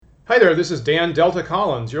Hi there, this is Dan Delta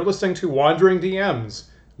Collins. You're listening to Wandering DMs.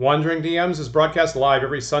 Wandering DMs is broadcast live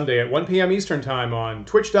every Sunday at 1 p.m. Eastern Time on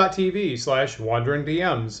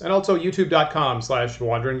twitch.tv/wanderingdms and also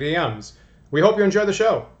youtube.com/wanderingdms. We hope you enjoy the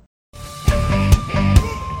show.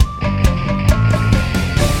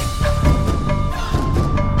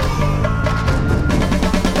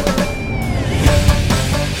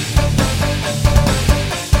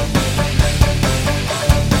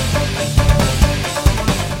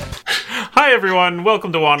 Hi everyone,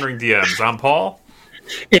 welcome to Wandering DMs. I'm Paul.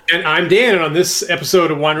 And I'm Dan, and on this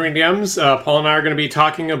episode of Wandering DMs, Paul and I are going to be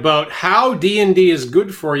talking about how D&D is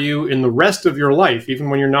good for you in the rest of your life, even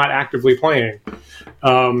when you're not actively playing.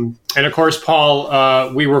 And of course,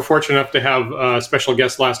 Paul, we were fortunate enough to have a special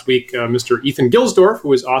guest last week, Mr. Ethan Gilsdorf,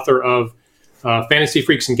 who is author of Fantasy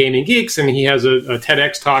Freaks and Gaming Geeks, and he has a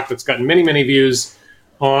TEDx talk that's gotten many, many views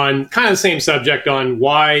on kind of the same subject on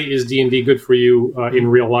why is D&D good for you in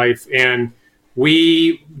real life. And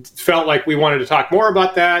we felt like we wanted to talk more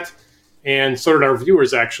about that, and so did our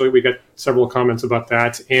viewers, actually. We got several comments about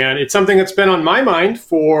that. And it's something that's been on my mind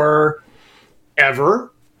for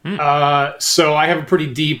ever. So I have a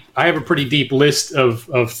pretty deep list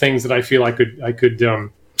of things that I feel I could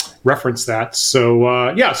reference that.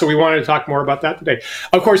 So so we wanted to talk more about that today.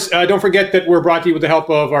 Of course, don't forget that we're brought to you with the help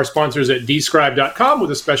of our sponsors at dscribe.com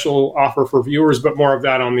with a special offer for viewers, but more of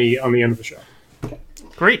that on the end of the show.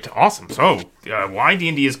 Great, awesome. So, why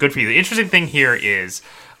D&D is good for you? The interesting thing here is,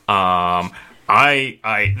 the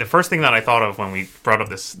first thing that I thought of when we brought up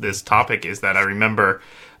this topic is that I remember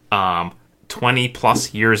 20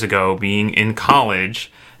 plus years ago being in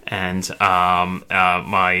college, and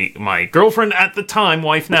my girlfriend at the time,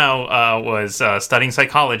 wife now, was studying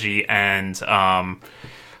psychology and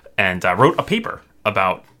wrote a paper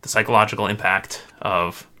about the psychological impact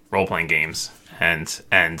of role-playing games, and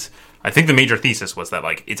I think the major thesis was that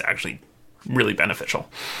it's actually really beneficial.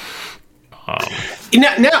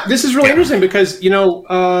 Now this is really interesting because, you go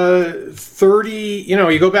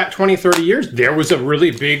back 20, 30 years, there was a really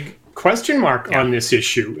big question mark on this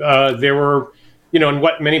issue. There were, in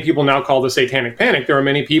what many people now call the Satanic Panic, there were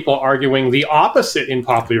many people arguing the opposite in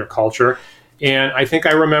popular culture. And I think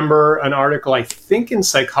I remember an article, I think in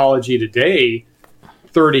Psychology Today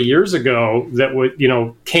 30 years ago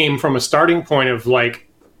that came from a starting point of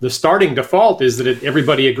the starting default is that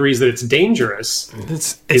everybody agrees that it's dangerous.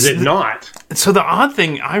 Is it not? So the odd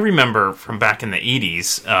thing I remember from back in the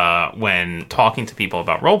 80s when talking to people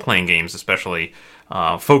about role-playing games, especially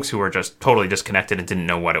folks who were just totally disconnected and didn't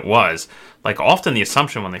know what it was, often the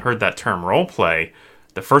assumption when they heard that term role-play,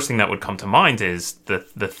 the first thing that would come to mind is the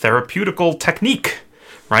therapeutical technique,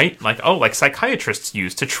 right? Like psychiatrists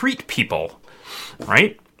use to treat people,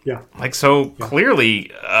 right? Yeah.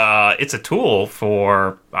 Clearly, it's a tool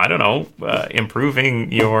for,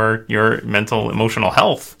 improving your mental, emotional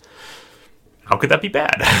health. How could that be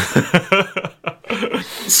bad?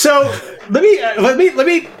 So let me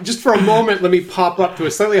just for a moment, let me pop up to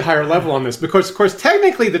a slightly higher level on this, because of course,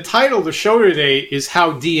 technically the title of the show today is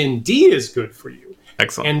how D&D is good for you.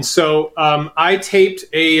 Excellent. And so I taped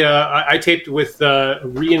with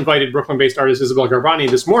re-invited Brooklyn-based artist Isabel Garvani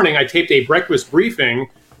this morning. I taped a breakfast briefing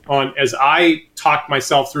as I talked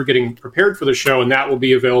myself through getting prepared for the show, and that will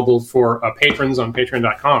be available for patrons on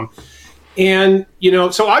patreon.com. And,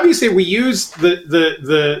 so obviously we use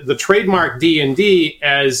the trademark D&D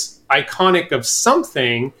as iconic of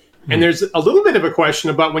something. And there's a little bit of a question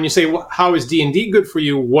about when you say, well, how is D&D good for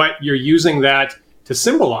you, what you're using that to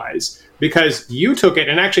symbolize. Because you took it,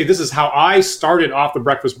 and actually this is how I started off the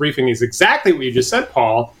breakfast briefing, is exactly what you just said,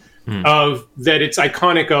 Paul, of that it's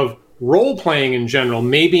iconic of role-playing in general,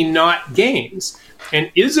 maybe not games.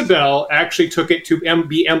 And Isabel actually took it to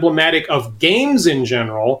be emblematic of games in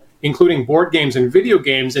general, including board games and video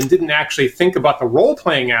games, and didn't actually think about the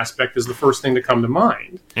role-playing aspect as the first thing to come to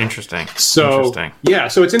mind. Interesting. Yeah,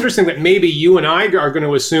 so it's interesting that maybe you and I are going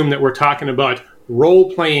to assume that we're talking about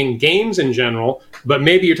role-playing games in general, but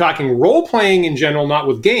maybe you're talking role-playing in general, not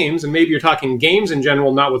with games, and maybe you're talking games in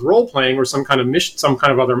general, not with role-playing, or some kind of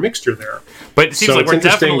other mixture there. But it seems like we're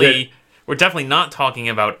definitely not talking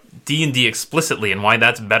about D&D explicitly, and why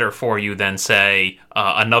that's better for you than, say,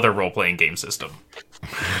 another role-playing game system.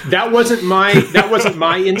 That wasn't my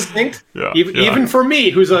instinct. Even for me,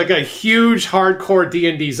 who's a huge hardcore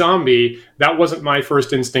D&D zombie, that wasn't my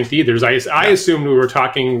first instinct either. I assumed we were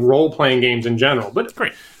talking role-playing games in general, but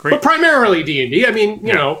great. But primarily D&D. I mean,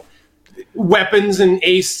 weapons and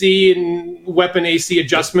AC and weapon AC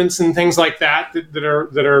adjustments and things like that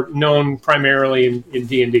are known primarily in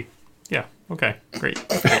D&D. Yeah. Okay. Great.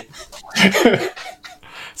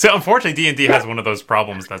 So unfortunately, D&D has one of those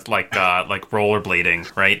problems that's like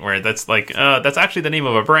rollerblading, right? Where that's like that's actually the name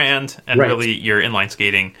of a brand, and really you're inline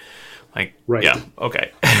skating. Like, yeah, okay,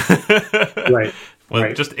 right.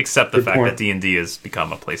 Well, just accept the fact that D&D has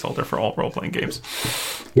become a placeholder for all role-playing games.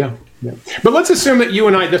 Yeah. But let's assume that you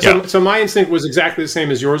and I. So my instinct was exactly the same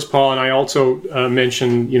as yours, Paul. And I also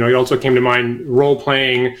mentioned, it also came to mind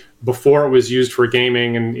role-playing before it was used for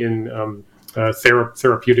gaming and in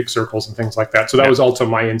therapeutic circles and things like that. So that was also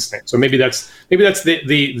my instinct. So maybe that's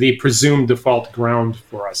the presumed default ground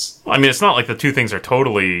for us. I mean, it's not like the two things are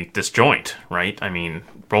totally disjoint, right? I mean,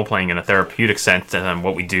 role-playing in a therapeutic sense and then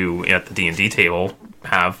what we do at the D&D table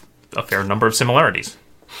have a fair number of similarities.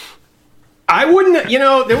 I wouldn't,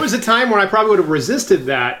 there was a time when I probably would have resisted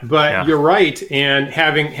that, but you're right. And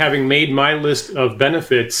having made my list of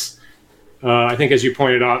benefits, I think as you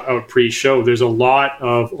pointed out pre-show, there's a lot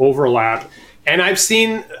of overlap. And I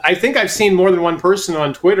think I've seen more than one person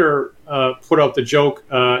on Twitter put out the joke,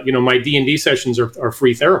 my D&D sessions are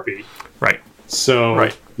free therapy. Right. So,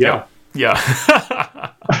 right. Yeah.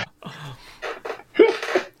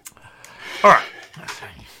 All right.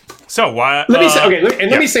 So why?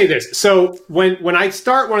 Let me say this. So when I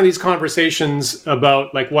start one of these conversations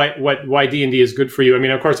about like why D&D is good for you, I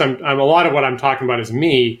mean, of course, I'm a lot of what I'm talking about is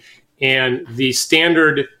me, and the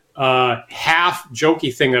standard half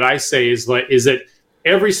jokey thing that I say is that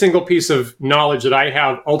every single piece of knowledge that I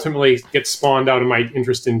have ultimately gets spawned out of my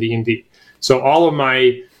interest in D&D. So all of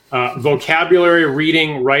my vocabulary,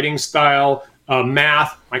 reading, writing style,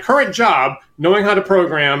 math, my current job, knowing how to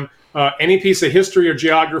program. Any piece of history or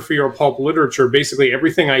geography or pulp literature, basically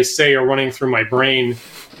everything I say or running through my brain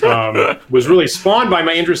was really spawned by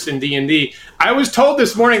my interest in D&D. I was told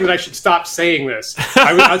this morning that I should stop saying this. So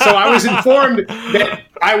I was informed that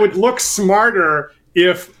I would look smarter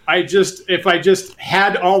if I just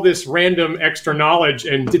had all this random extra knowledge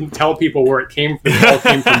and didn't tell people where it came from. It all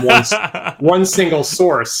came from one single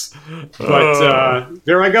source. But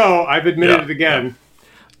there I go. I've admitted it again.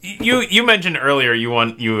 You mentioned earlier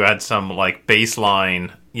you had some like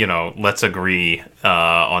baseline, let's agree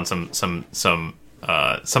on some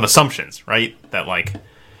assumptions, right? That like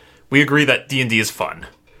we agree that D&D is fun.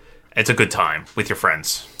 It's a good time with your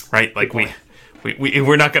friends, right? Like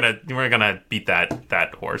we're not gonna beat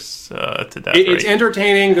that horse to death. It's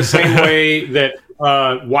entertaining the same way that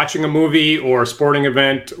watching a movie or a sporting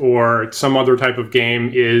event or some other type of game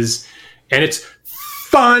is, and it's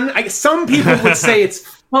fun. Some people would say it's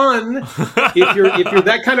fun if you're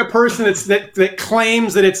that kind of person that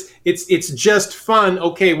claims that it's just fun.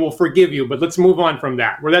 Okay, we'll forgive you, but let's move on from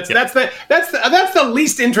that. Where that's the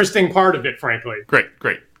least interesting part of it, frankly.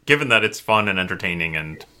 Great. Given that it's fun and entertaining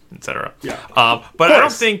and etc. Yeah. But I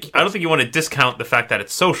don't think you want to discount the fact that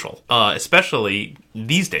it's social, especially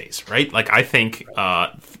these days, right? Like I think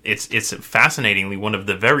it's fascinatingly one of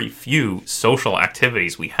the very few social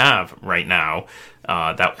activities we have right now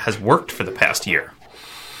that has worked for the past year.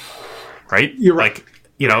 Right? You're right.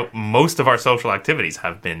 Like, most of our social activities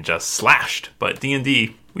have been just slashed, but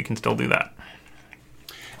D&D, we can still do that.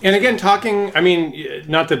 And again,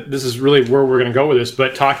 not that this is really where we're going to go with this,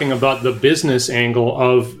 but talking about the business angle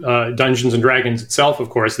of Dungeons & Dragons itself, of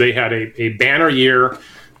course, they had a banner year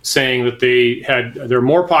saying that they're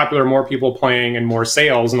more popular, more people playing, and more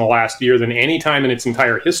sales in the last year than any time in its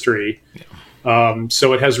entire history. Yeah.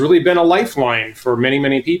 So it has really been a lifeline for many,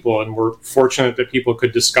 many people, and we're fortunate that people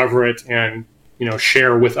could discover it and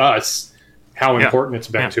share with us how important it's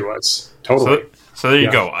been to us. Totally. So there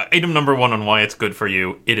you go. Item number 1 on why it's good for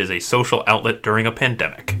you. It is a social outlet during a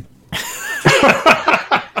pandemic.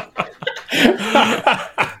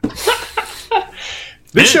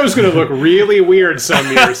 This show's going to look really weird some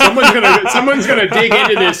year. Someone's going to dig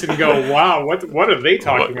into this and go, "Wow, what are they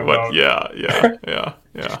talking about?" Yeah.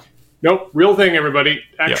 Nope, real thing, everybody.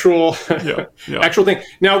 Actual thing.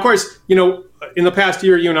 Now, of course, in the past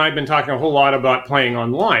year, you and I have been talking a whole lot about playing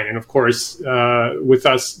online. And of course, with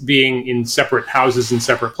us being in separate houses and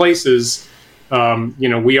separate places,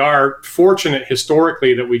 we are fortunate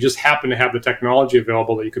historically that we just happen to have the technology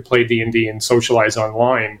available that you could play D&D and socialize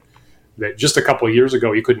online. That just a couple of years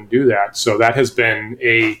ago, you couldn't do that. So that has been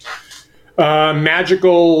a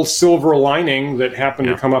magical silver lining that happened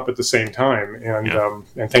to come up at the same time,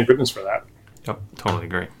 and thank goodness for that. Yep, totally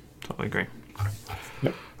agree.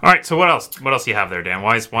 Yep. All right, so what else do you have there, Dan?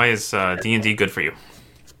 Why is D&D good for you?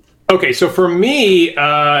 Okay, so for me,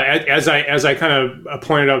 as I kind of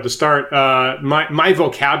pointed out at the start, my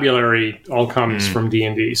vocabulary all comes from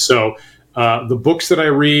D&D. So the books that I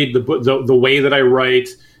read, the way that I write.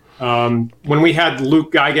 When we had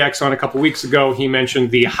Luke Gygax on a couple weeks ago, he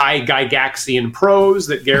mentioned the high Gygaxian prose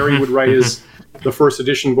that Gary would write the first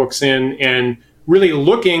edition books in, and really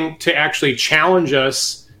looking to actually challenge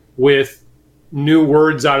us with new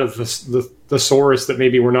words out of the thesaurus that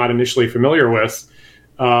maybe we're not initially familiar with.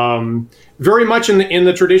 Very much in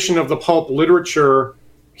the tradition of the pulp literature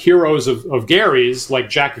heroes of Gary's, like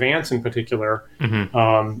Jack Vance in particular,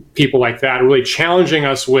 people like that, really challenging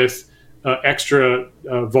us with extra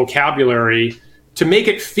vocabulary to make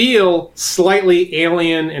it feel slightly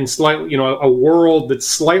alien and slightly, a world that's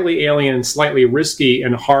slightly alien and slightly risky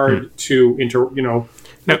and hard to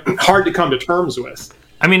hard to come to terms with.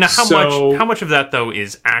 I mean, how much of that though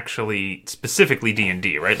is actually specifically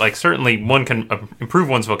D&D, right? Like, certainly one can improve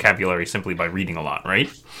one's vocabulary simply by reading a lot, right?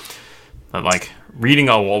 But, like, reading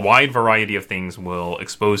a wide variety of things will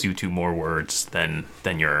expose you to more words than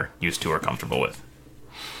you're used to or comfortable with.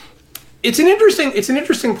 It's an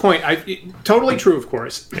interesting point. Totally true, of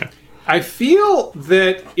course. Yeah. I feel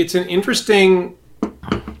that it's an interesting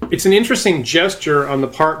gesture on the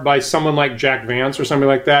part by someone like Jack Vance or somebody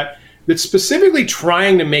like that, that's specifically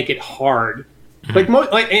trying to make it hard.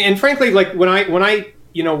 And frankly, like when I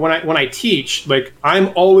teach, like, I'm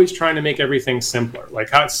always trying to make everything simpler. Like,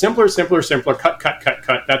 how it's simpler,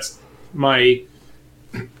 cut. That's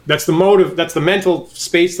the motive. That's the mental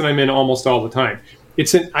space that I'm in almost all the time.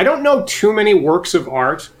 I don't know too many works of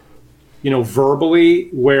art, verbally,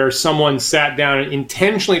 where someone sat down and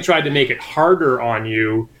intentionally tried to make it harder on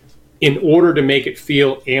you in order to make it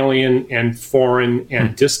feel alien and foreign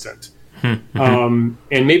and distant. And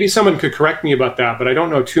maybe someone could correct me about that, but I don't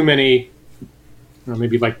know too many,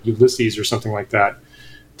 maybe like Ulysses or something like that.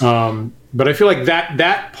 But I feel like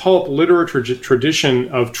that pulp literature tradition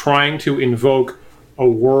of trying to invoke a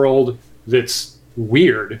world that's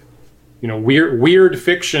weird, weird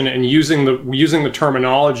fiction, and using the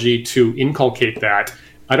terminology to inculcate that.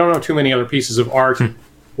 I don't know too many other pieces of art,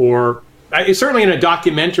 or certainly in a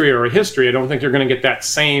documentary or a history, I don't think you're going to get that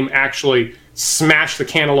same actually smash the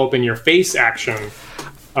cantaloupe in your face action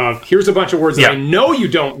of, here's a bunch of words that I know you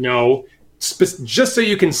don't know, just so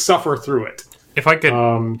you can suffer through it. If I could,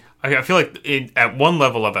 I feel like at one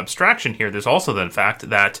level of abstraction here, there's also the fact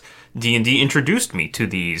that D&D introduced me to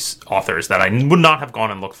these authors that I would not have gone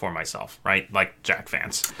and looked for myself, right? Like Jack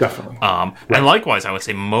Vance. Definitely. And likewise, I would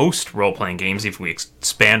say most role-playing games, if we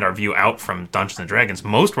expand our view out from Dungeons & Dragons,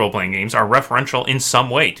 most role-playing games are referential in some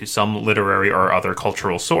way to some literary or other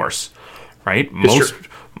cultural source, right?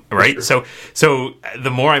 Right? So the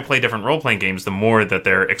more I play different role-playing games, the more that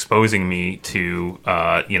they're exposing me to,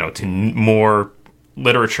 to more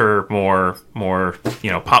literature, more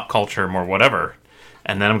pop culture, more whatever.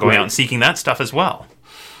 And then I'm going out and seeking that stuff as well.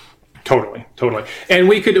 Totally. And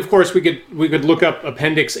we could look up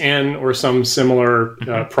Appendix N or some similar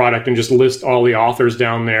product and just list all the authors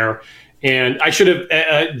down there. And I should have,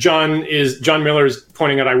 John Miller's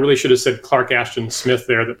pointing out, I really should have said Clark Ashton Smith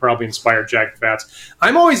there, that probably inspired Jack Vance.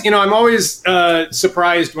 I'm always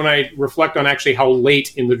surprised when I reflect on actually how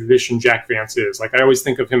late in the tradition Jack Vance is. Like, I always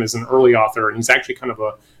think of him as an early author, and he's actually kind of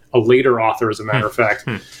a later author, as a matter of fact.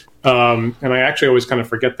 And I actually always kind of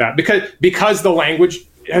forget that because the language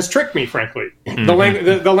has tricked me, frankly. The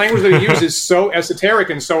language that he uses is so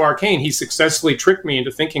esoteric and so arcane. He successfully tricked me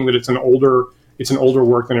into thinking that it's an older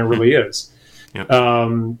work than it really is. Yep.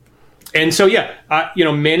 And so,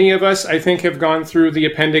 many of us, I think, have gone through the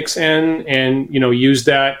Appendix N and, used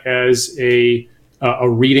that as a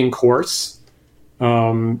reading course.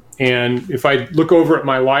 And if I look over at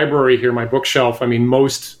my library here, my bookshelf,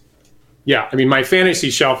 my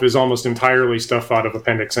fantasy shelf is almost entirely stuff out of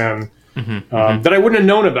Appendix N that I wouldn't have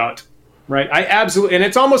known about. Right? And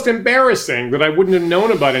it's almost embarrassing that I wouldn't have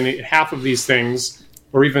known about half of these things,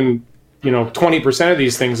 or even 20% of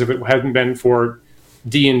these things, if it hadn't been for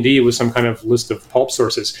D&D with some kind of list of pulp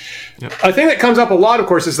sources. Yep. A thing that comes up a lot, of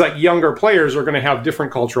course, is that younger players are going to have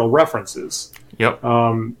different cultural references. Yep.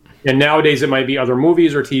 And nowadays it might be other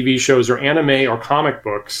movies or TV shows or anime or comic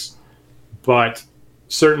books, but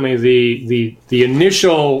certainly the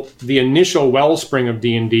initial wellspring of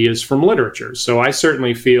D&D is from literature. So I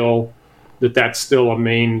certainly feel that that's still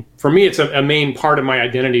for me, it's a main part of my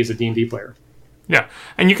identity as a D&D player. Yeah,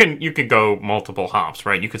 and you could go multiple hops,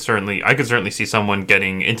 right? I could certainly see someone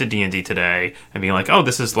getting into D&D today and being like, "Oh,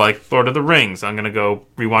 this is like Lord of the Rings. I'm going to go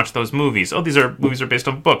rewatch those movies. Oh, movies are based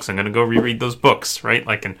on books. I'm going to go reread those books," right?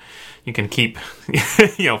 Like, and you can keep,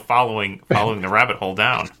 following the rabbit hole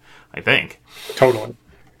down. I think. Totally,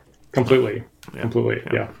 completely. Yeah.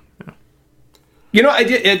 I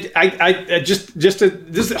did. I just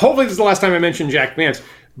hopefully this is the last time I mention Jack Vance.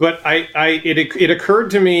 but it occurred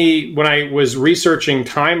to me when I was researching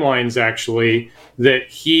timelines, actually, that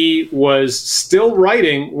he was still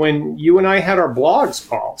writing when you and I had our blogs,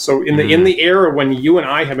 Paul. So in the era when you and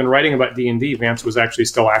I have been writing about D&D, Vance was actually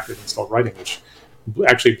still active and still writing, which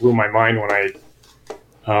actually blew my mind when I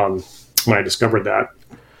discovered that.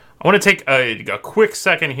 I want to take a quick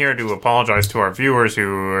second here to apologize to our viewers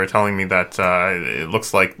who are telling me that it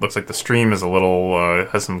looks like the stream is a little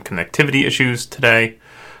has some connectivity issues today.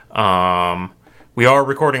 We are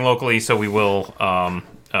recording locally, so we will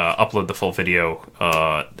upload the full video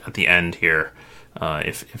at the end here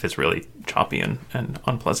if it's really choppy and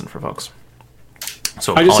unpleasant for folks.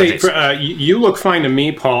 So I just say you look fine to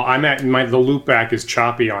me, Paul. I'm at the loop back is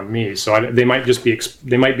choppy on me, so they might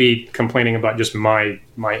be complaining about just my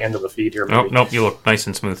end of the feed here. Nope, you look nice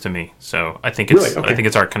and smooth to me. So I think it's really? Okay. I think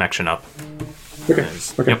it's our connection up. Okay.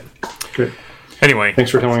 Yep. Good. Anyway, thanks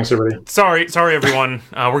for telling us, everybody. Sorry, everyone.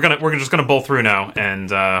 We're just gonna bowl through now, and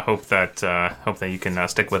hope that you can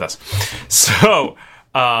stick with us. So.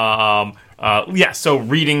 So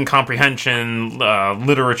reading comprehension,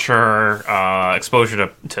 literature, exposure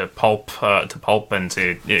to pulp and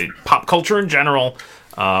to pop culture in general,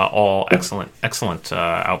 all excellent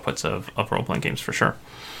outputs of role-playing games for sure.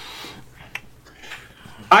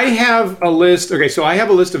 I have a list. Okay, so I have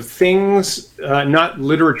a list of things, not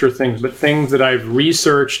literature things, but things that I've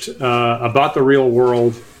researched about the real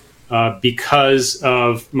world because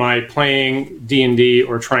of my playing D&D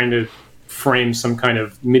or trying to frame some kind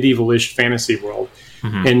of medievalish fantasy world.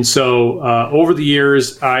 Mm-hmm. And so over the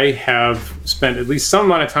years, I have spent at least some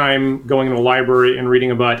amount of time going to the library and reading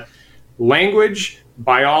about language,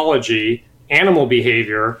 biology, animal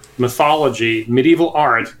behavior, mythology, medieval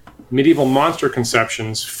art, medieval monster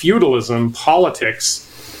conceptions, feudalism,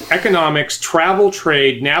 politics, economics, travel,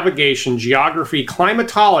 trade, navigation, geography,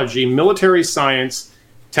 climatology, military science,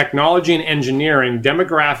 technology and engineering,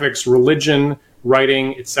 demographics, religion,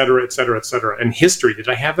 writing, et cetera, and history. Did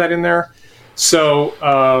I have that in there? So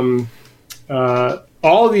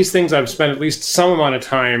all of these things I've spent at least some amount of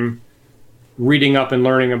time reading up and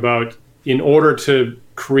learning about in order to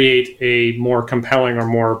create a more compelling or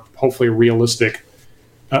more hopefully realistic,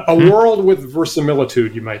 world with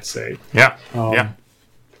verisimilitude, you might say. Yeah,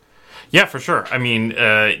 yeah, for sure. I mean,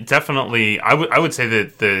 definitely, I would say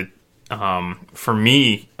that for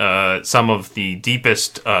me, some of the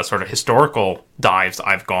deepest sort of historical dives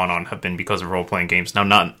I've gone on have been because of role-playing games. Now,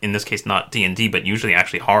 not in this case, not D&D, but usually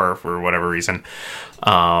actually horror for whatever reason.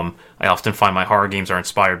 I often find my horror games are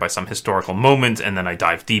inspired by some historical moment, and then I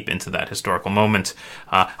dive deep into that historical moment.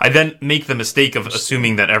 I then make the mistake of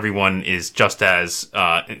assuming that everyone is just as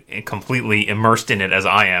completely immersed in it as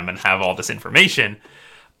I am and have all this information.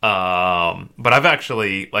 But I've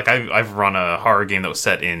actually, I've run a horror game that was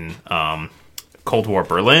set in Cold War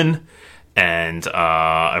Berlin, and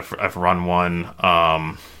I've run one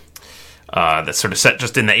that's sort of set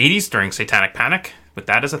just in the 80s during Satanic Panic, with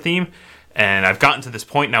that as a theme. And I've gotten to this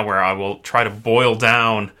point now where I will try to boil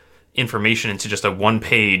down information into just a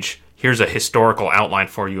one-page, here's a historical outline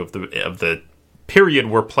for you of the period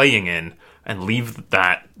we're playing in, and leave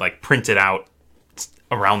that printed out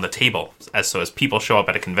around the table, as people show up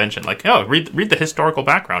at a convention, read the historical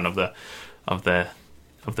background of the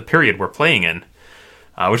period we're playing in,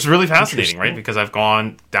 which is really fascinating, right? Because I've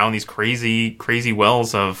gone down these crazy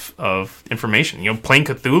wells of information. Playing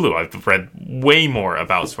Cthulhu, I've read way more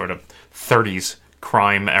about sort of 30s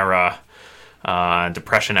crime era,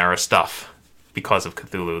 Depression era stuff because of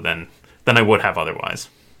Cthulhu than I would have otherwise.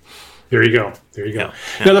 There you go. Yeah.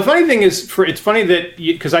 Now, the funny thing is, it's funny that,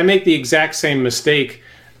 because I make the exact same mistake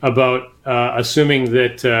about assuming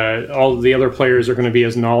that all the other players are going to be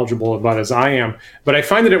as knowledgeable about as I am. But I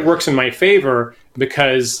find that it works in my favor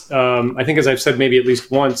because I think, as I've said maybe at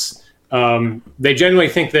least once, they generally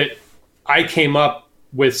think that I came up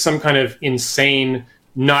with some kind of insane,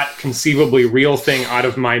 not conceivably real thing out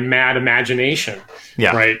of my mad imagination.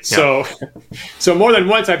 Yeah. Right. Yeah. So more than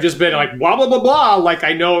once I've just been like, blah, blah, blah, blah, like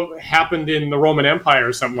I know happened in the Roman Empire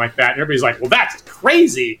or something like that. And everybody's like, well, that's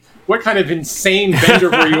crazy. What kind of insane bender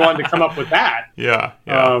were you on to come up with that? Yeah.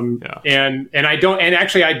 And I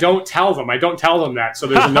don't tell them. I don't tell them that. So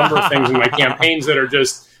there's a number of things in my campaigns that are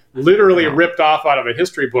just literally ripped off out of a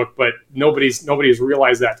history book, but nobody's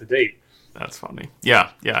realized that to date. That's funny.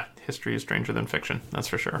 Yeah. History is stranger than fiction. That's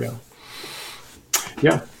for sure.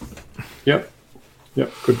 Yeah. Yep.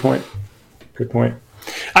 Good point.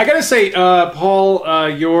 I gotta say, Paul,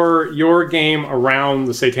 your game around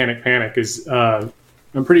the Satanic Panic is.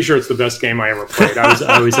 I'm pretty sure it's the best game I ever played.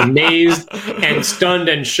 I was amazed and stunned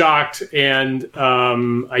and shocked, and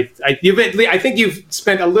I think you've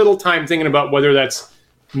spent a little time thinking about whether that's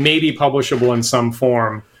maybe publishable in some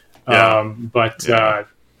form. Yeah.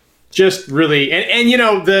 Just really,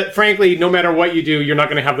 and frankly, no matter what you do, you're not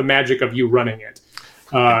going to have the magic of you running it.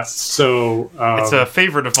 It's a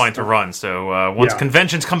favorite of mine to run. So once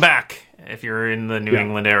conventions come back, if you're in the New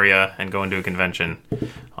England area and going to a convention,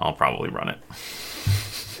 I'll probably run it.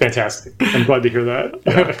 Fantastic. I'm glad to hear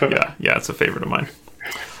that. Yeah, it's a favorite of mine.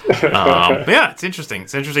 But yeah, it's interesting.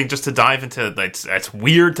 It's interesting just to dive into. It's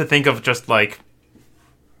weird to think of just like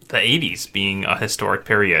the 80s being a historic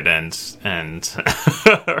period, and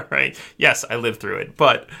right. Yes, I lived through it,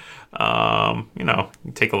 but you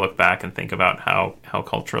take a look back and think about how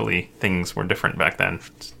culturally things were different back then.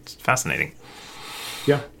 It's fascinating.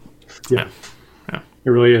 Yeah. It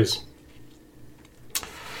really is.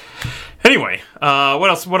 Anyway, what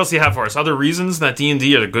else do you have for us? Other reasons that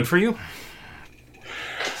D&D are good for you?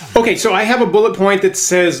 Okay, so I have a bullet point that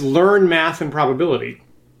says learn math and probability.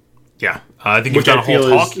 Yeah, I think we've done a whole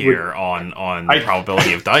talk here on the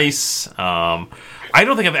probability of dice. I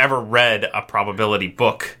don't think I've ever read a probability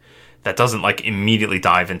book that doesn't like immediately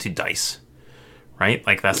dive into dice, right?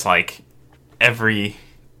 Like that's like every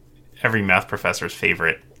math professor's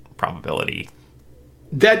favorite probability.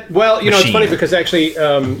 It's funny because actually,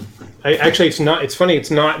 it's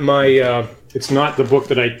not my. It's not the book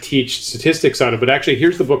that I teach statistics out of, but actually,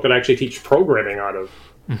 here's the book that I actually teach programming out of.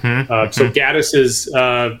 So Gaddis is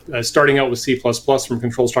starting out with C++ from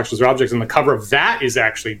Control Structures or Objects, and the cover of that is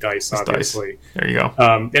actually dice, obviously. Dice. There you go.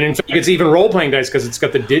 And in fact, it's even role-playing dice because it's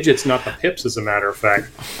got the digits, not the pips, as a matter of fact.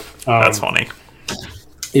 That's funny.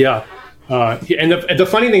 Yeah. And the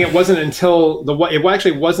funny thing, it wasn't until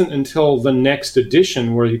the next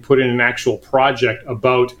edition where he put in an actual project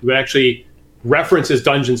that actually references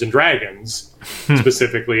Dungeons and Dragons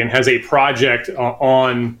specifically, and has a project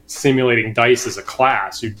on simulating dice as a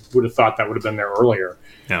class. You would have thought that would have been there earlier.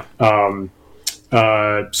 Yeah.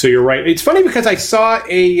 So you're right. It's funny because I saw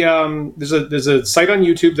there's a site on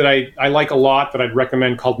YouTube that I like a lot that I'd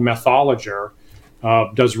recommend called Mathologer.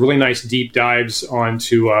 Does really nice deep dives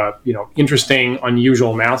onto interesting,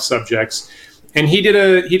 unusual math subjects, and he did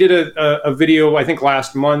a video I think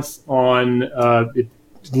last month on it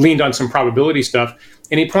leaned on some probability stuff,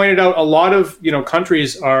 and he pointed out a lot of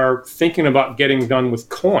countries are thinking about getting done with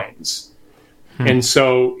coins, and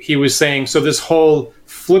so he was saying this whole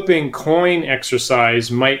flipping coin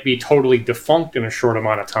exercise might be totally defunct in a short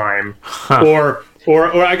amount of time, or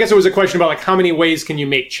I guess it was a question about like how many ways can you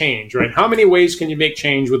make change, right? How many ways can you make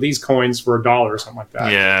change with these coins for $1 or something like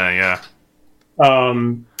that? Yeah.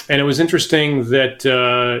 And it was interesting that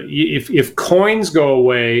if coins go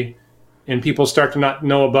away and people start to not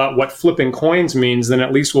know about what flipping coins means, then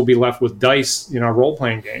at least we'll be left with dice in our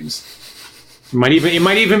role-playing games. It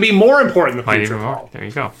might even be more important in the future. There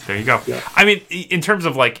you go. Yeah. I mean, in terms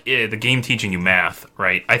of like the game teaching you math,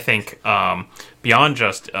 right? I think beyond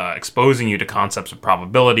just exposing you to concepts of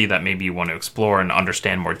probability that maybe you want to explore and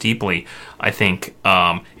understand more deeply, I think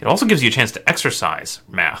it also gives you a chance to exercise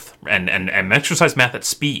math and exercise math at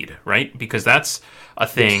speed, right? Because that's a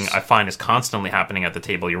thing I find is constantly happening at the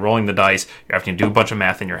table. You're rolling the dice, you're having to do a bunch of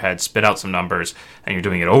math in your head, spit out some numbers, and you're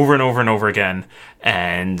doing it over and over and over again,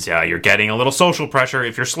 and you're getting a little social pressure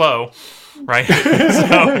if you're slow, right?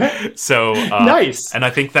 so nice. And I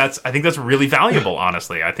think that's really valuable,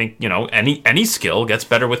 honestly. I think any skill gets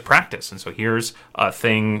better with practice, and so here's a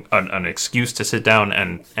thing, an excuse to sit down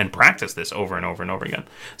and practice this over and over and over again.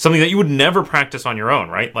 Something that you would never practice on your own,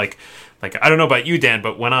 right? Like I don't know about you, Dan,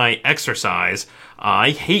 but when I exercise,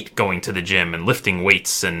 I hate going to the gym and lifting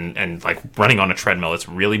weights and like running on a treadmill. It's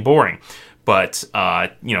really boring. But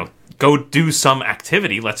go do some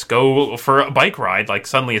activity. Let's go for a bike ride. Like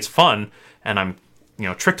suddenly it's fun, and I'm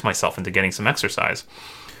tricked myself into getting some exercise.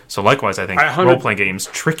 So likewise, I think role-playing games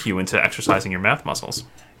trick you into exercising your math muscles.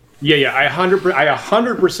 Yeah, I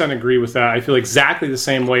 100% agree with that. I feel exactly the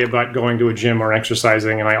same way about going to a gym or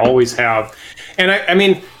exercising, and I always have. And I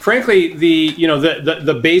mean, frankly,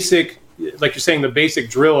 the basic, like you're saying, the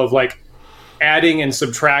basic drill of like adding and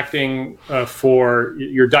subtracting for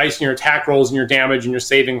your dice and your attack rolls and your damage and your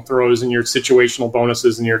saving throws and your situational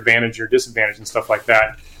bonuses and your advantage, your disadvantage, and stuff like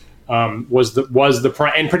that was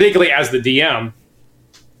the and particularly as the DM.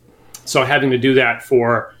 So having to do that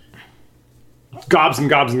for gobs and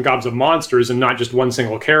gobs and gobs of monsters and not just one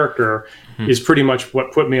single character is pretty much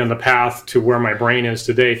what put me on the path to where my brain is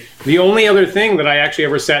today. The only other thing that I actually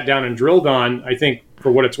ever sat down and drilled on, I think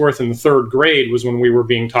for what it's worth, in the third grade was when we were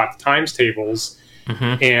being taught the times tables.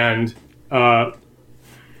 And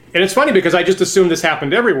it's funny because I just assumed this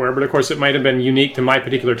happened everywhere, but of course it might have been unique to my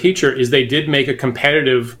particular teacher, is they did make a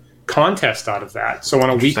competitive contest out of that. So on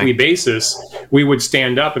a weekly basis, we would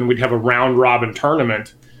stand up and we'd have a round robin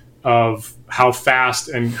tournament of how fast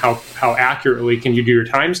and how accurately can you do your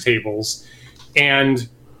times tables. And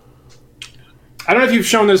I don't know if you've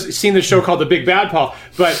seen this show called The Big Bad, Paul,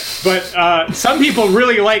 but some people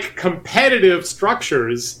really like competitive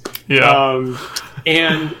structures. Yeah.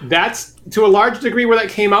 And that's to a large degree where that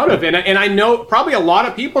came out of. And I know probably a lot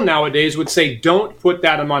of people nowadays would say, don't put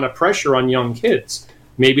that amount of pressure on young kids.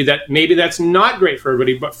 Maybe that's not great for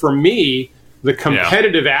everybody, but for me, the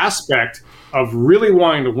competitive aspect of really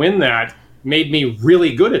wanting to win that made me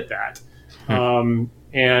really good at that.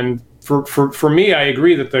 And for me, I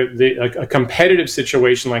agree that a competitive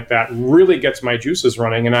situation like that really gets my juices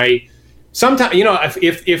running. And I sometimes,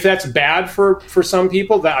 if that's bad for some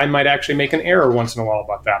people, that I might actually make an error once in a while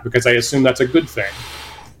about that, because I assume that's a good thing.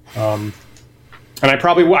 And I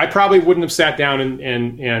probably wouldn't have sat down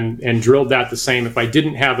and drilled that the same if I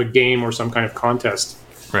didn't have a game or some kind of contest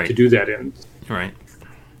to do that in. Right.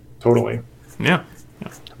 Totally. Yeah.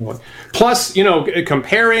 Plus,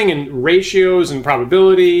 comparing and ratios and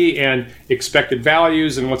probability and expected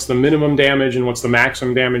values and what's the minimum damage and what's the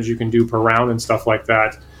maximum damage you can do per round and stuff like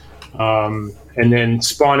that. And then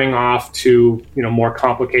spawning off to, more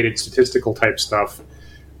complicated statistical type stuff.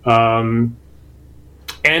 And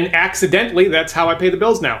accidentally, that's how I pay the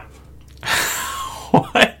bills now.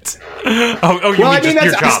 What? Oh, well,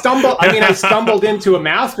 I stumbled into a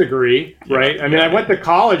math degree, right? I went to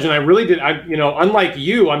college and I really did. Unlike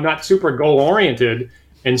you, I'm not super goal oriented,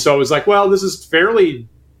 and so I was like, well, this is fairly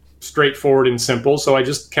straightforward and simple. So I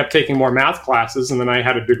just kept taking more math classes, and then I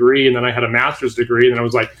had a degree, and then I had a master's degree, and then I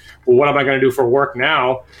was like, well, what am I going to do for work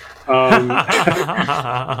now? And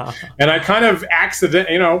I kind of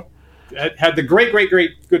had the great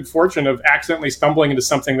good fortune of accidentally stumbling into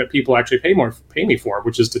something that people actually pay me for,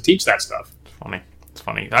 which is to teach that stuff. It's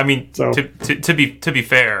funny. I mean, to be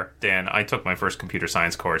fair, Dan, I took my first computer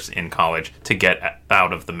science course in college to get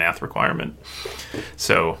out of the math requirement.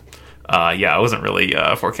 So, I wasn't really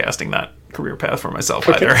forecasting that career path for myself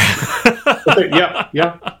either.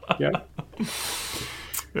 Yeah.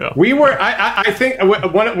 We were. I think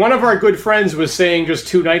one of our good friends was saying just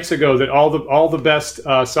 2 nights ago that all the best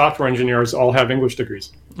software engineers all have English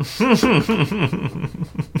degrees.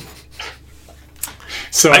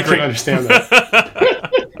 So I can understand that.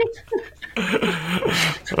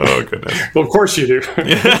 Oh goodness! Well, of course you do.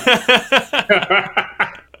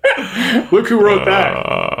 Look who wrote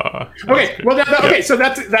that. Okay. So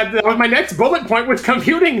that was my next bullet point with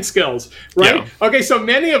computing skills, right? Yeah. Okay, so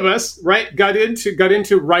many of us, right, got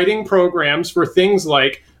into writing programs for things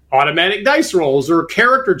like automatic dice rolls or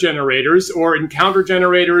character generators or encounter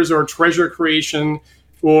generators or treasure creation,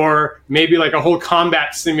 or maybe like a whole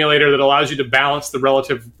combat simulator that allows you to balance the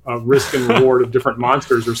relative risk and reward of different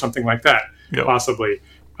monsters or something like that, possibly.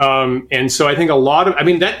 And so I think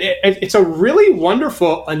it's a really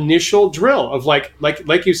wonderful initial drill of like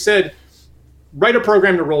you said, write a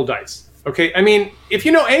program to roll dice. Okay. I mean, if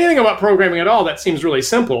you know anything about programming at all, that seems really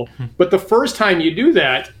simple, but the first time you do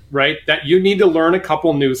that, right, that you need to learn a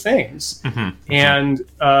couple new things. And,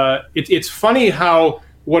 it's funny how,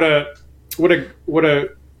 what a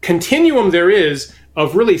continuum there is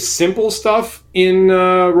of really simple stuff in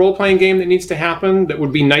a role-playing game that needs to happen that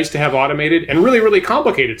would be nice to have automated, and really, really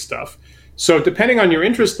complicated stuff. So depending on your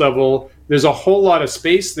interest level, there's a whole lot of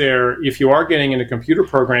space there if you are getting into computer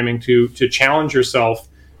programming to challenge yourself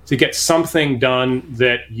to get something done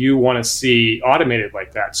that you want to see automated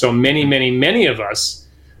like that. So many of us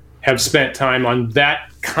have spent time on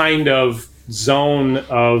that kind of zone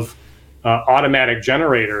of automatic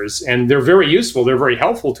generators, and they're very useful. They're very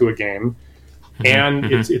helpful to a game. And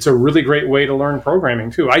it's a really great way to learn programming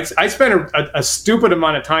too. I spent a stupid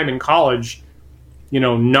amount of time in college,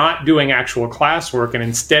 not doing actual classwork and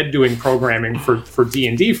instead doing programming for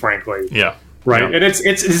D&D, frankly. Yeah. Right. Yeah. And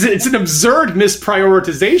it's an absurd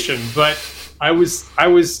misprioritization, but I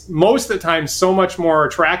was most of the time so much more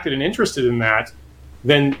attracted and interested in that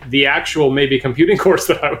than the actual maybe computing course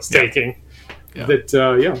that I was taking. Yeah.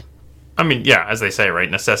 I mean, as they say,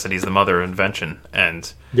 right? Necessity is the mother of invention,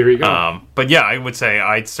 and there you go. But I would say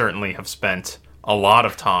I certainly have spent a lot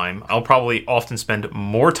of time. I'll probably often spend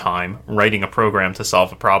more time writing a program to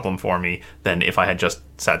solve a problem for me than if I had just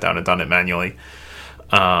sat down and done it manually.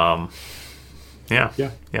 And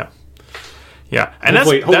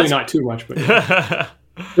hopefully not too much, but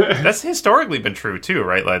that's historically been true too,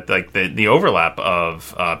 right? Like the overlap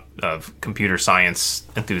of computer science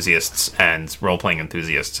enthusiasts and role playing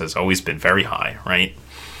enthusiasts has always been very high, right?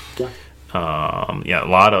 A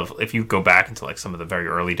lot of, if you go back into like some of the very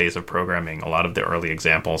early days of programming, a lot of the early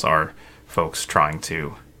examples are folks trying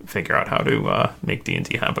to figure out how to make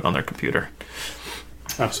D&D happen on their computer.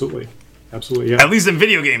 Absolutely. Absolutely, yeah. At least in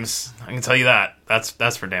video games, I can tell you that.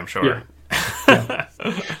 That's for damn sure. Yeah.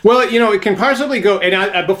 Well, it can possibly go.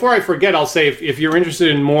 And before I forget, I'll say if you're interested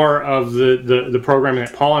in more of the programming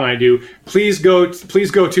that Paul and I do, please go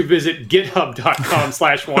to visit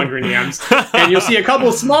github.com/wanderingDMs, and you'll see a couple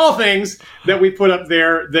of small things that we put up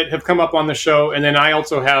there that have come up on the show. And then I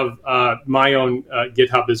also have my own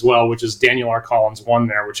GitHub as well, which is Daniel R. Collins 1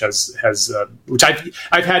 there, which has which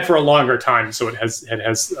I've had for a longer time, so it has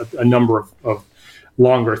a number of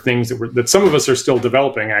longer things that some of us are still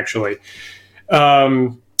developing, actually.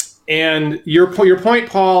 And your point,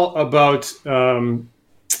 Paul, about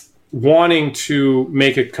wanting to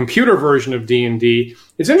make a computer version of D&D,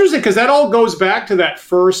 it's interesting because that all goes back to that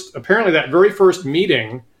very first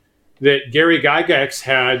meeting that Gary Gygax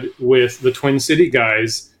had with the Twin City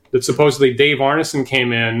guys, that supposedly Dave Arneson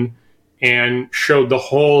came in and showed the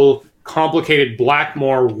whole complicated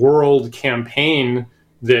Blackmore world campaign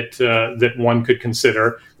that one could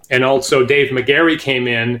consider. And also Dave McGarry came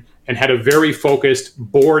in and had a very focused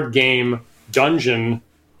board game dungeon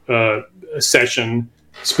session,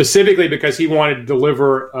 specifically because he wanted to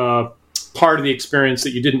deliver part of the experience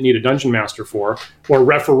that you didn't need a dungeon master for, or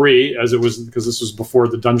referee, as it was, because this was before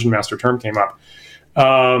the dungeon master term came up.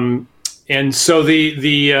 And so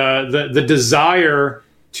the desire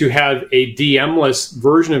to have a DM-less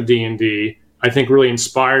version of D&D, I think, really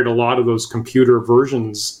inspired a lot of those computer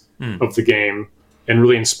versions of the game, and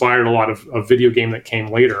really inspired a lot of video game that came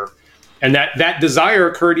later. And that desire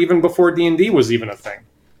occurred even before D&D was even a thing.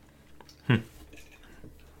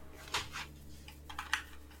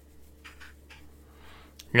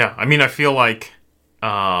 Yeah, I mean, I feel like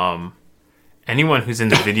anyone who's in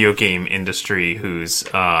the video game industry who's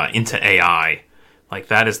into AI, like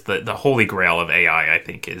that is the holy grail of AI, I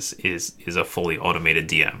think, is a fully automated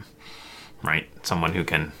DM, right? Someone who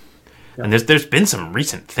can... Yeah. And there's been some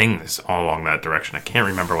recent things all along that direction. I can't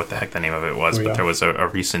remember what the heck the name of it was, but there was a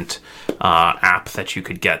recent app that you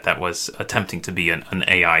could get that was attempting to be an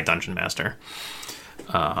AI dungeon master,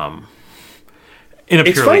 in a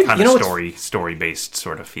purely kind of story based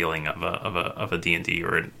sort of feeling of a D&D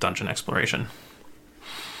or a dungeon exploration.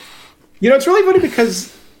 It's really funny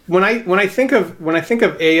because when I think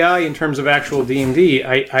of AI in terms of actual D&D,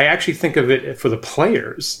 I actually think of it for the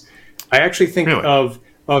players. I actually think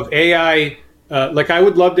of AI, like I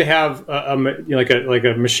would love to have a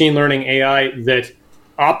machine learning AI that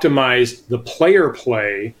optimized the player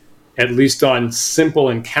play, at least on simple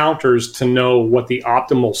encounters, to know what the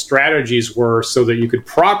optimal strategies were, so that you could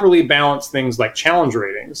properly balance things like challenge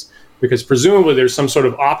ratings. Because presumably there's some sort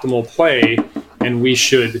of optimal play, and we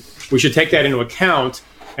should take that into account.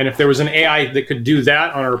 And if there was an AI that could do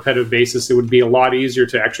that on a repetitive basis, it would be a lot easier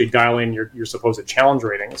to actually dial in your supposed challenge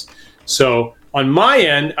ratings. So on my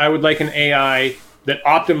end, I would like an AI that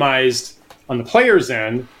optimized on the player's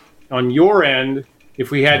end. On your end, if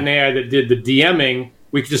we had an AI that did the DMing,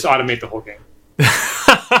 we could just automate the whole game.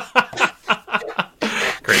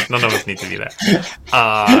 Great. None of us need to do that.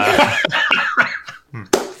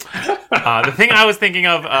 The thing I was thinking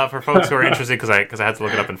of for folks who are interested, because I had to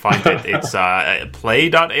look it up and find it, it's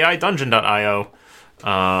play.aidungeon.io.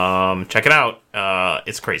 Check it out.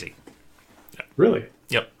 It's crazy. Really?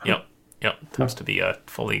 Yep. It has to be a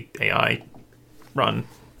fully AI run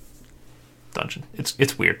dungeon.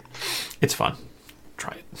 It's weird. It's fun.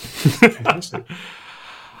 Try it. Fantastic.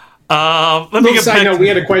 Let me get back. We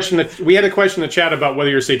had a question in the chat about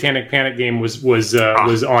whether your Satanic Panic game was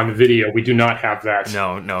on video. We do not have that.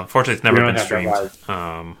 No. Unfortunately, it's never been streamed.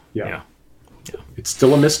 Yeah. It's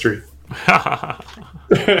still a mystery. I'll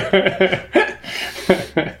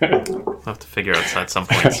have to figure out at some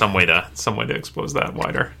point some way to expose that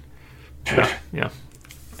wider. Yeah.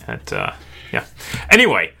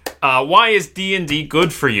 Anyway, why is D&D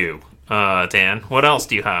good for you, Dan? What else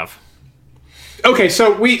do you have? Okay,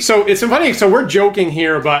 so it's funny. So we're joking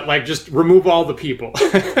here about just remove all the people.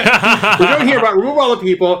 We're joking here about remove all the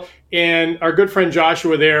people, and our good friend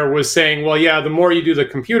Joshua there was saying, well, yeah, the more you do the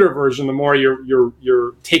computer version, the more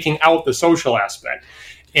you're taking out the social aspect.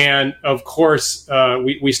 And of course,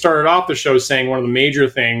 we started off the show saying one of the major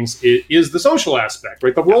things is the social aspect,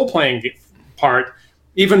 right? The role playing part,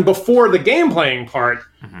 even before the game playing part,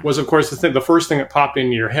 was of course the first thing that popped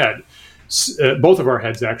into your head. Both of our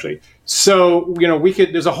heads, actually. So,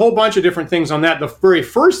 there's a whole bunch of different things on that. The very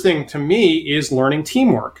first thing to me is learning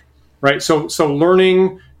teamwork, right? So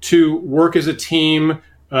learning to work as a team.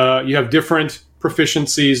 You have different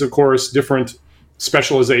proficiencies, of course, different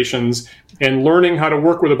specializations, and learning how to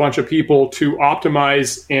work with a bunch of people to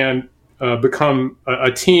optimize and become a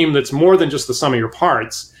team that's more than just the sum of your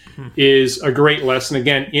parts is a great lesson.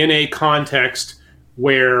 Again, in a context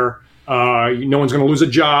where No one's going to lose a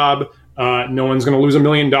job. No one's going to lose $1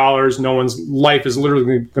 million. No one's life is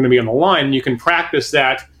literally going to be on the line. And you can practice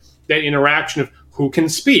that interaction of who can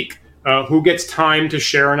speak, who gets time to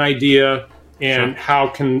share an idea, and how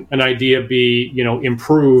can an idea be,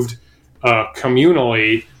 improved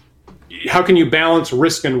communally. How can you balance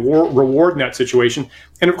risk and reward in that situation?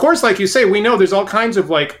 And of course, like you say, we know there's all kinds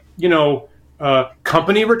of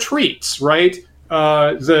company retreats, right?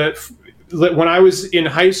 When I was in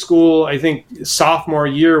high school, I think sophomore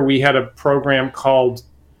year, we had a program called,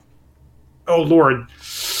 oh Lord,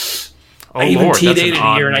 I even T-dated it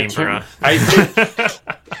here, and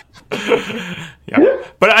yeah,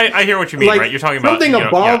 but I hear what you mean, right? You're talking about something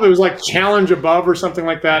above. It was like Challenge Above or something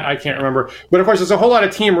like that. I can't remember. But of course, there's a whole lot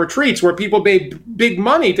of team retreats where people pay big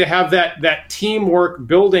money to have that teamwork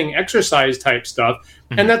building exercise type stuff,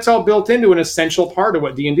 and that's all built into an essential part of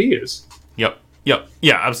what D&D is. Yep.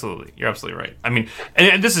 Yeah, absolutely. You're absolutely right. I mean,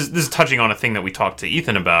 and this is touching on a thing that we talked to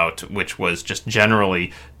Ethan about, which was just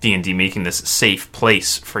generally D&D making this safe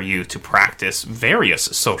place for you to practice various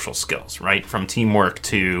social skills, right? From teamwork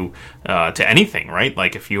to anything, right?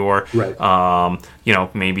 Like if you're,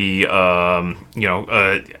 maybe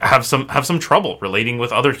have some trouble relating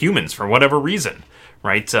with other humans for whatever reason,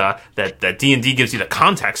 right? That D&D gives you the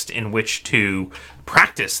context in which to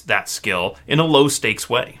practice that skill in a low stakes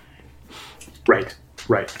way. Right.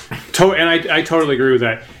 And I totally agree with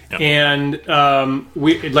that. Yep. And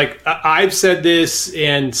I've said this,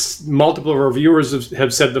 and multiple reviewers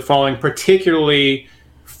have said the following, particularly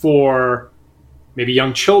for maybe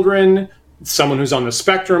young children, someone who's on the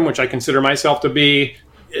spectrum, which I consider myself to be,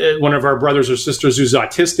 one of our brothers or sisters who's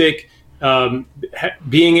autistic,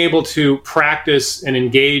 being able to practice and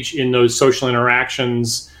engage in those social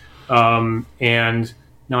interactions. And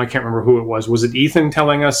now I can't remember who it was. Was it Ethan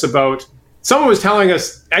telling us about... Someone was telling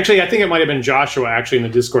us, actually, I think it might have been Joshua, actually, in the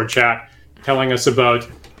Discord chat, telling us about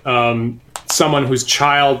someone whose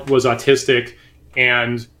child was autistic,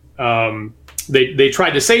 and they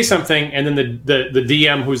tried to say something, and then the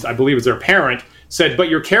DM, who's I believe is their parent, said, "But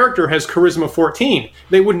your character has charisma 14.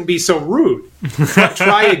 They wouldn't be so rude." But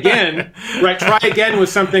try again, right? Try again with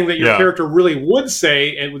something that your character really would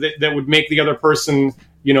say, and that would make the other person,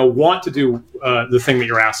 want to do the thing that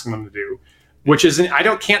you're asking them to do. Which is,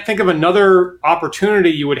 can't think of another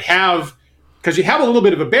opportunity you would have, because you have a little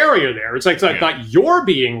bit of a barrier there. It's like not you're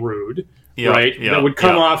being rude, right? That would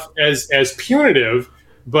come off as punitive,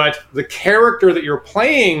 but the character that you're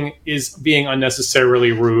playing is being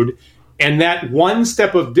unnecessarily rude, and that one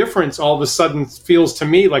step of difference all of a sudden feels to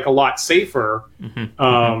me like a lot safer,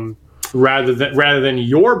 rather than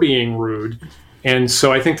you're being rude. And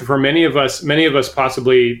so I think that for many of us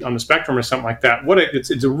possibly on the spectrum or something like that,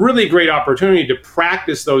 it's a really great opportunity to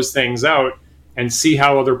practice those things out and see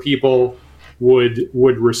how other people would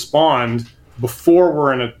respond before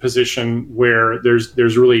we're in a position where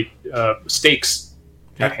there's really stakes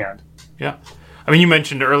at hand. Yeah. I mean, you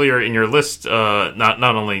mentioned earlier in your list not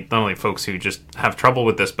only folks who just have trouble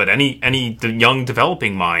with this, but any young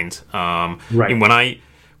developing minds. Right. And when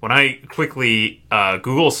I quickly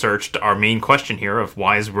Google searched our main question here of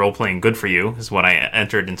why is role-playing good for you, is what I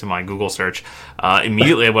entered into my Google search.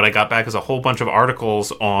 Immediately what I got back is a whole bunch of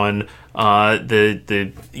articles on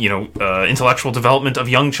the intellectual development of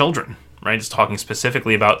young children, right? It's talking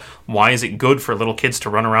specifically about why is it good for little kids to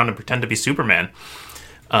run around and pretend to be Superman.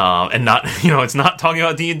 And not, it's not talking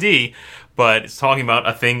about D&D, but it's talking about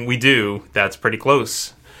a thing we do that's pretty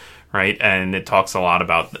close. Right, and it talks a lot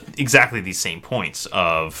about exactly these same points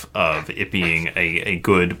of it being a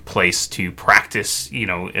good place to practice,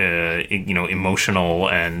 emotional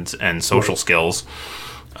and social skills.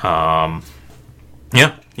 It's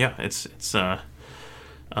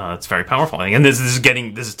very powerful, and this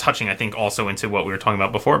is touching, I think, also into what we were talking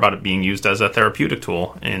about before about it being used as a therapeutic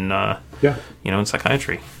tool in in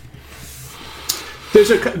psychiatry. There's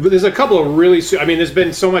a couple of really... I mean, there's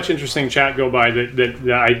been so much interesting chat go by that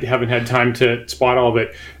I haven't had time to spot all of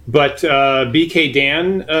it. But BK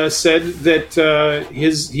Dan said that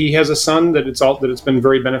he has a son that it's been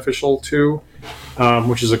very beneficial to,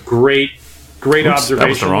 which is a great observation. That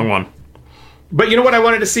was the wrong one. But you know what? I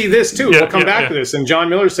wanted to see this too. We'll come back to this. And John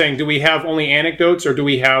Miller's saying, do we have only anecdotes, or do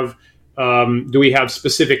we have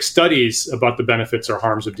specific studies about the benefits or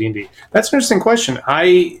harms of D&D? That's an interesting question.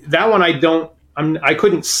 I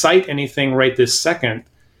couldn't cite anything right this second.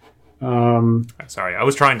 Sorry, I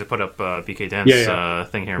was trying to put up BK Dan's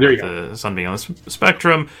thing here about the sun being on the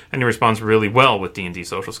spectrum, and he responds really well with D&D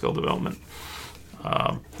social skill development.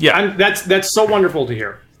 That's so wonderful to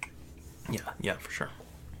hear. Yeah, for sure.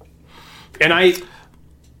 And I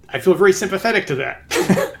feel very sympathetic to that.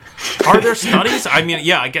 Are there studies? I mean,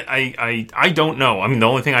 yeah, I don't know. I mean, the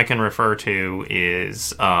only thing I can refer to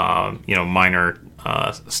is minor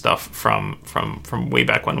stuff from way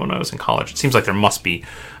back when I was in college. It seems like there must be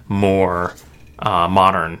more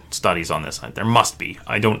modern studies on this. There must be.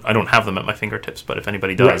 I don't have them at my fingertips, but if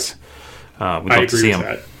anybody does, we'd love to see them.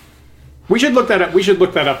 That. We should look that up. We should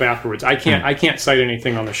look that up afterwards. I can't cite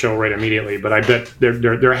anything on the show right immediately, but I bet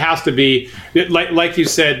there has to be, like you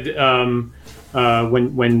said,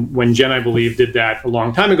 when Jen, I believe, did that a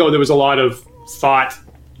long time ago, there was a lot of thought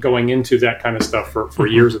going into that kind of stuff for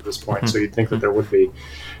years at this point. So you'd think that there would be.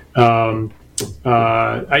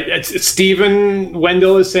 Stephen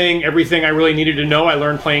Wendell is saying everything I really needed to know I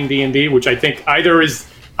learned playing D&D, which I think either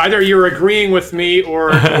you're agreeing with me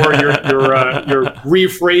or you're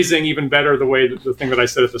rephrasing even better the thing that I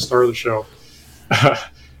said at the start of the show.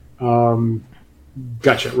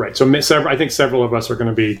 Gotcha. Right. So I think several of us are going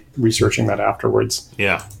to be researching that afterwards.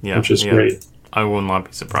 Yeah. Which is great. I will not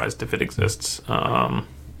be surprised if it exists.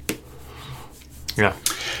 Yeah.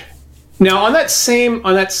 Now, on that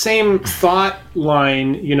same thought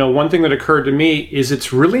line, one thing that occurred to me is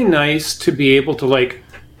it's really nice to be able to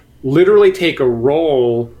literally take a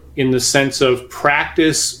role in the sense of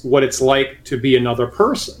practice what it's like to be another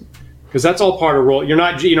person, because that's all part of role. You're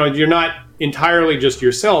not entirely just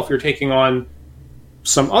yourself. You're taking on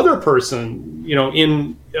some other person,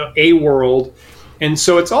 in a world. And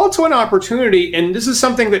so it's also an opportunity, and this is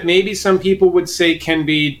something that maybe some people would say can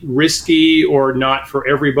be risky or not for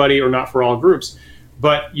everybody or not for all groups,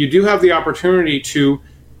 but you do have the opportunity to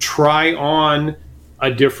try on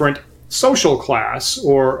a different social class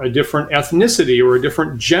or a different ethnicity or a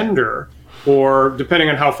different gender, or depending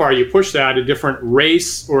on how far you push that, a different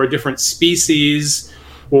race or a different species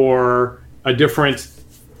or a different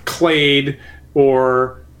clade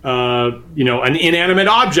or an inanimate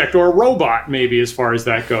object or a robot, maybe, as far as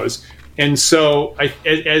that goes. And so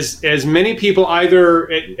as many people,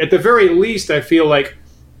 either at the very least, I feel like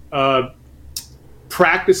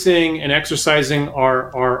practicing and exercising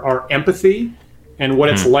our empathy and what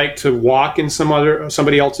it's like to walk in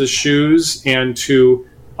somebody else's shoes and to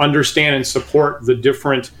understand and support the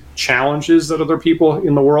different challenges that other people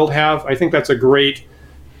in the world have. I think that's a great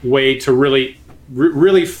way to really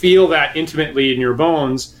feel that intimately in your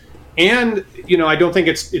bones. And I don't think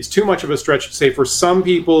it's too much of a stretch to say, for some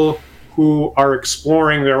people who are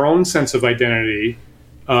exploring their own sense of identity,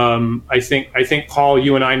 I think Paul,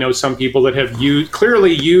 you and I know some people that have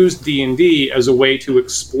clearly used D&D as a way to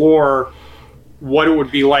explore what it would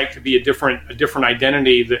be like to be a different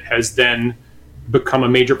identity that has then become a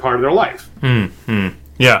major part of their life.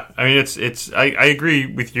 Yeah, I mean, I agree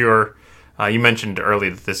with your. You mentioned earlier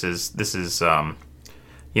that this is something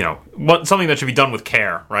that should be done with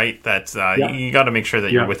care, right? That you got to make sure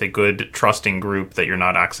that you're with a good, trusting group, that you're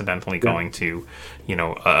not accidentally going to,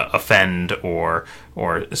 offend or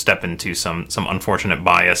step into some unfortunate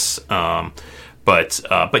bias. But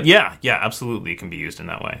yeah, absolutely, it can be used in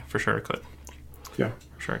that way. For sure, it could. Yeah,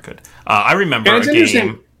 for sure, it could. I remember a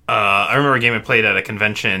game. I remember a game I played at a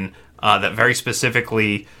convention that very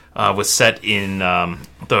specifically was set in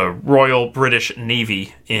the Royal British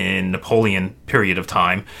Navy in Napoleon period of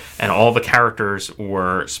time, and all the characters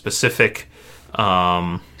were specific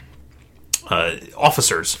officers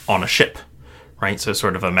on a ship, right? So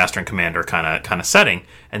sort of a master and commander kind of setting.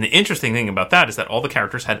 And the interesting thing about that is that all the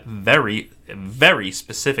characters had very, very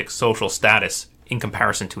specific social status in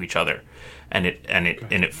comparison to each other, and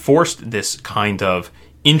it forced this kind of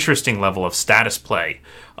interesting level of status play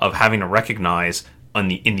of having to recognize in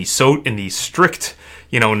the strict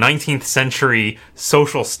 19th century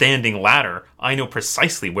social standing ladder, I know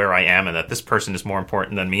precisely where I am, and that this person is more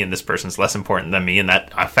important than me and this person's less important than me, and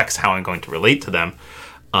that affects how I'm going to relate to them.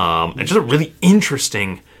 And just a really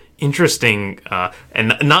interesting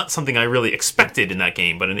and not something I really expected in that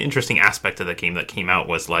game, but an interesting aspect of that game that came out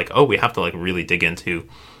was like, oh, we have to really dig into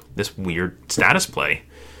this weird status play.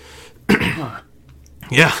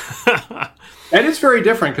 Yeah. That is very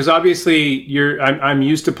different, because obviously I'm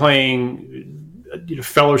used to playing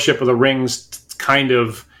Fellowship of the Rings kind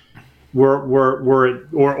of. We're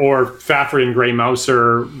Fafhrd and Grey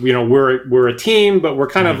Mouser. We're a team, but we're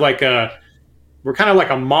kind of like a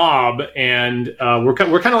mob, and we're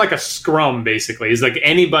kind of like a scrum. Basically, it's like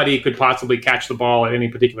anybody could possibly catch the ball at any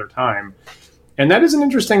particular time, and that is an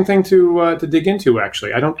interesting thing to dig into.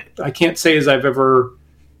 Actually, I can't say as I've ever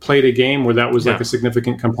played a game where that was like a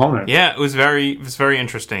significant component. Yeah, it was very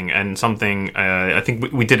interesting, and something I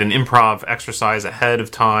think we did an improv exercise ahead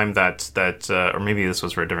of time that or maybe this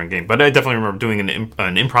was for a different game, but I definitely remember doing an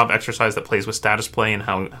improv exercise that plays with status play and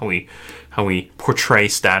how we portray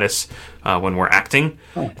status when we're acting,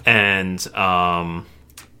 and I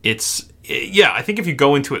think if you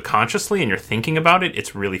go into it consciously and you're thinking about it,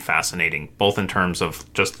 it's really fascinating, both in terms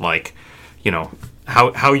of just like,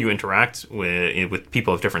 how you interact with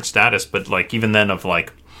people of different status, but like even then of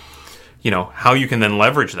like, how you can then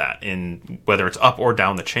leverage that in whether it's up or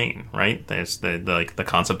down the chain, right? There's the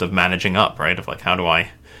concept of managing up, right? Of like, how do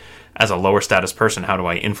I, as a lower status person, how do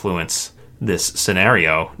I influence this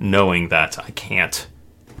scenario, knowing that I can't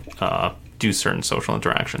do certain social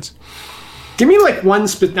interactions? Give me like one.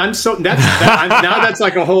 That's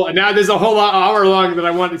like a whole. Now there's a whole hour long that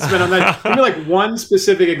I want to spend on that. Give me like one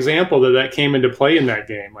specific example that came into play in that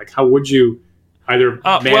game. Like, how would you either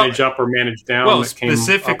manage up or manage down? Well,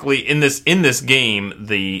 specifically in this game,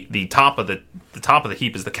 the top of the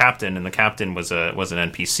heap is the captain, and the captain was an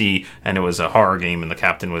NPC, and it was a horror game, and the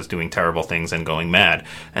captain was doing terrible things and going mad.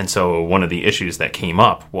 And so one of the issues that came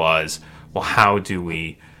up was, well, how do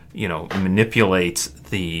we manipulate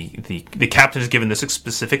the captain is given this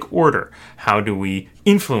specific order. How do we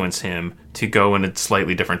influence him to go in a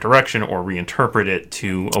slightly different direction or reinterpret it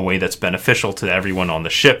to a way that's beneficial to everyone on the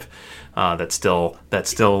ship, that still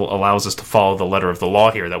allows us to follow the letter of the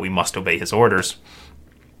law here, that we must obey his orders.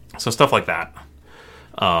 So stuff like that.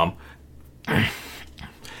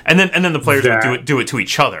 And then the players would do it to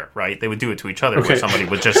each other, right? They would do it to each other, where somebody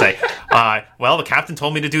would just say, "Well, the captain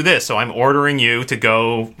told me to do this, so I'm ordering you to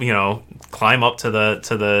go, climb up to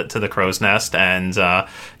the crow's nest, and I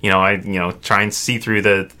try and see through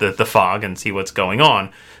the fog and see what's going on,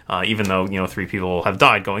 even though 3 people have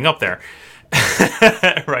died going up there."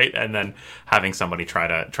 Right? And then having somebody try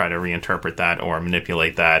to reinterpret that or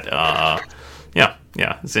manipulate that.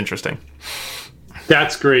 It's interesting.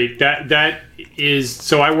 That's great. That is,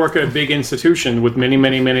 so I work at a big institution with many,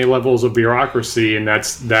 many, many levels of bureaucracy, and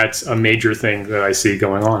that's a major thing that I see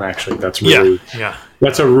going on. Actually, that's really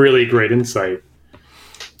that's a really great insight.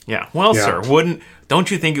 Yeah. Well, sir, don't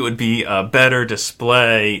you think it would be a better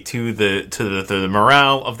display to the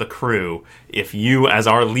morale of the crew if you, as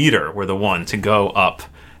our leader, were the one to go up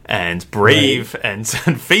and brave and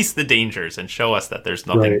face the dangers and show us that there's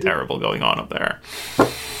nothing terrible going on up there?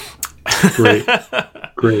 Great.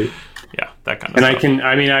 Yeah, that kind of and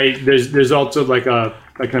stuff. There's also like I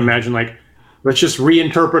can imagine, like, let's just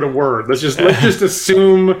reinterpret a word. Let's just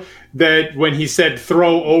assume that when he said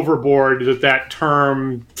throw overboard, that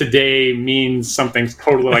term today means something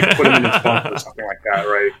totally, like put him in his bunk or something like that,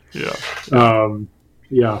 right?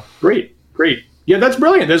 Yeah. Great. Yeah, that's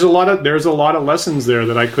brilliant. There's a lot of lessons there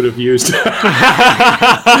that I could have used. That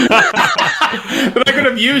I could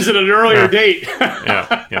have used at an earlier date.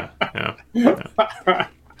 Yeah.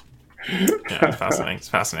 It's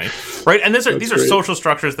fascinating. Right, and these are social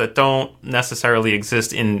structures that don't necessarily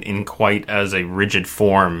exist in quite as a rigid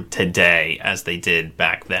form today as they did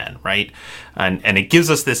back then, right? And it gives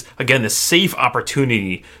us this safe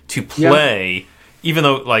opportunity to play, even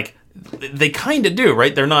though like they kind of do,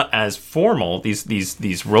 right? They're not as formal,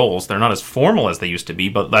 these roles. They're not as formal as they used to be.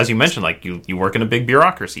 But as you mentioned, like you work in a big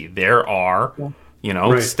bureaucracy. There are,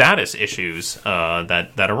 status issues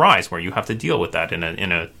that arise where you have to deal with that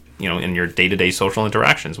in your day-to-day social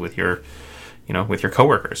interactions with your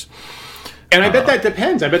coworkers. And I bet that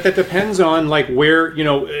depends. I bet that depends on like where,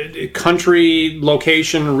 country,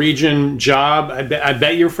 location, region, job. I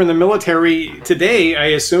bet you're from the military today. I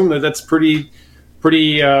assume that's pretty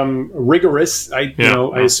rigorous. I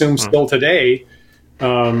assume still today,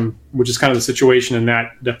 which is kind of the situation in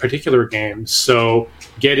that particular game. So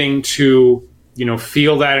getting to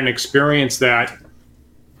feel that and experience that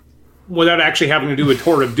without actually having to do a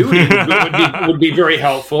tour of duty would be very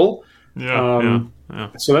helpful.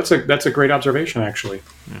 So that's a great observation, actually.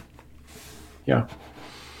 Yeah.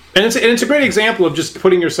 And it's a great example of just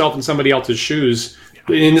putting yourself in somebody else's shoes.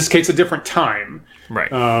 In this case, a different time. Right.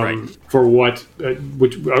 For what,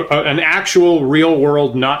 an actual real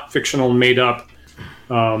world, not fictional, made up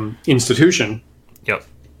institution. Yep.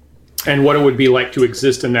 And what it would be like to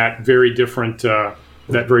exist in that very different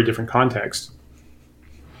context.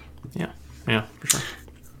 Yeah, for sure.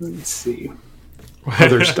 Let's see.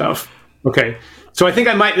 Other stuff. Okay. So I think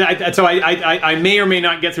I might. I may or may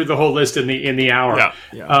not get through the whole list in the hour. Yeah.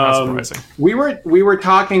 That's surprising. We were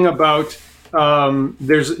talking about.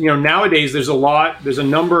 There's nowadays there's a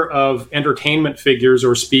number of entertainment figures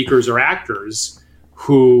or speakers or actors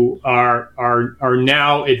who are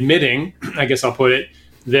now admitting, I guess I'll put it,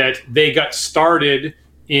 that they got started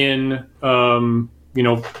in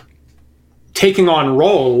taking on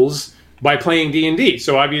roles by playing D&D.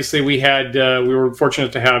 So obviously we were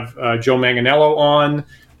fortunate to have Joe Manganiello on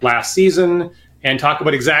last season and talk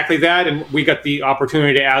about exactly that. And we got the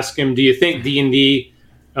opportunity to ask him, do you think D&D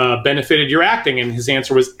benefited your acting? And his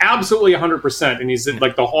answer was absolutely 100%. And he said,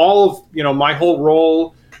 like, my whole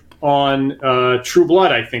role on True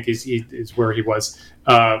Blood, I think is where he was,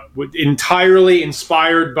 entirely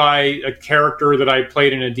inspired by a character that I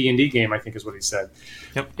played in a D&D game, I think is what he said.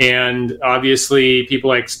 Yep. And obviously people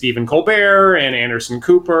like Stephen Colbert and Anderson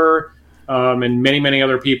Cooper and many, many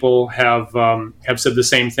other people have said the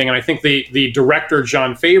same thing. And I think the director,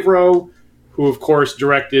 Jon Favreau, who of course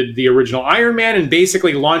directed the original Iron Man and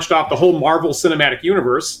basically launched off the whole Marvel Cinematic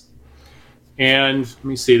Universe. And let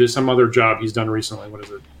me see, there's some other job he's done recently. What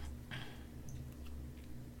is it?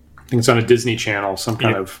 I think it's on a Disney Channel, some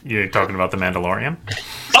kind of... You're talking about The Mandalorian?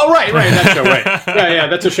 Oh, right, that show, right. Yeah,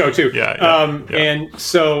 that's a show, too. Yeah. And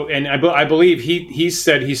so, I believe he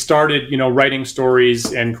said he started, writing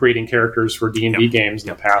stories and creating characters for D&D games in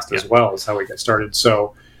the past as well, is how he got started.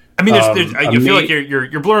 So... I mean, I feel like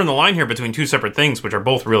you're blurring the line here between two separate things, which are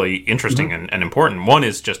both really interesting and important. One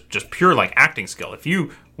is just pure like acting skill. If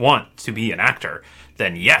you want to be an actor,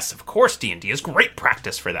 then yes, of course, D&D is great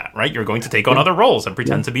practice for that, right? You're going to take on other roles and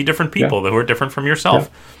pretend to be different people who are different from yourself.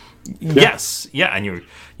 Yes, and you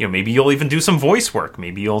maybe you'll even do some voice work.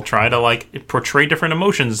 Maybe you'll try to like portray different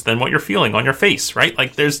emotions than what you're feeling on your face, right?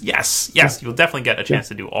 Like there's you'll definitely get a chance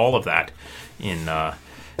to do all of that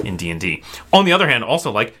in D&D. On the other hand,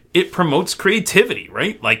 also like it promotes creativity,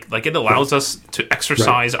 right? Like it allows us to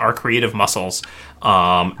exercise our creative muscles,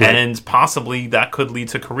 and possibly that could lead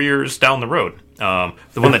to careers down the road. The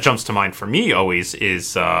one that jumps to mind for me always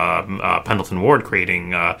is Pendleton Ward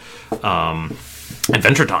creating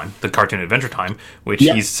Adventure Time, the cartoon Adventure Time, which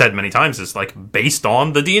he's said many times is like based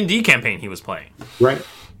on the D&D campaign he was playing. Right.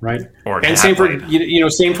 And same for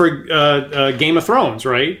Game of Thrones,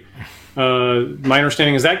 right? My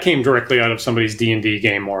understanding is that came directly out of somebody's D&D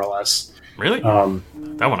game, more or less. Really?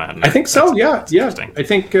 That one I hadn't. I think so. Yeah. I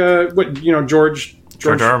think George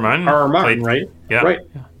R. R. Martin, right? Yeah. Right.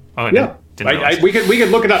 Oh, yeah. We could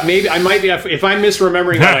look it up. Maybe I might be, if I'm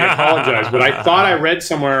misremembering that, I apologize. But I thought I read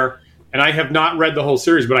somewhere, and I have not read the whole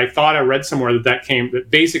series, but I thought I read somewhere that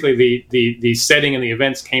basically the setting and the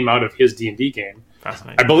events came out of his D&D game.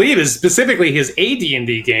 Fascinating. I believe is specifically his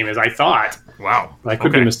AD&D game, as I thought. Wow. I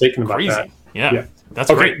could be mistaken about that. Yeah.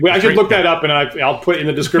 That's okay. great. I should look that up, and I'll put in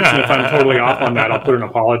the description if I'm totally off on that. I'll put an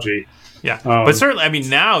apology. Yeah. But certainly, I mean,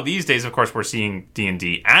 now, these days, of course, we're seeing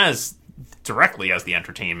D&D as directly as the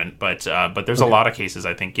entertainment, but there's a lot of cases,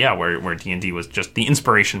 I think, where D&D was just the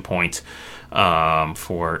inspiration point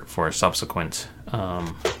for subsequent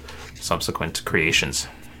creations.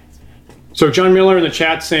 So John Miller in the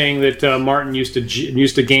chat saying that Martin used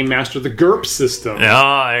to game master the GURP system. Oh,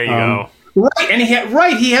 there you go. Right, and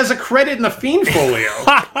he has a credit in the Fiend Folio.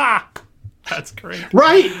 That's great.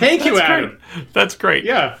 Right, thank you, Adam. That's great.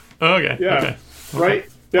 Yeah. Okay. Yeah. Okay. Right.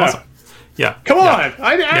 Yeah. Awesome. Yeah. Come on,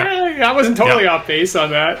 I wasn't totally off base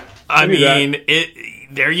on that. I mean,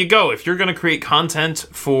 there you go. If you're going to create content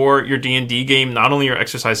for your D&D game, not only you're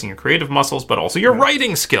exercising your creative muscles, but also your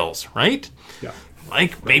writing skills, right? Yeah.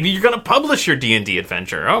 Like maybe you're going to publish your D&D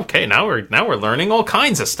adventure. Okay, now we're learning all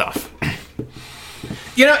kinds of stuff.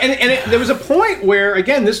 There was a point where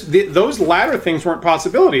again, those latter things weren't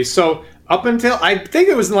possibilities. So up until I think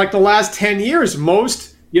it was in like the last 10 years,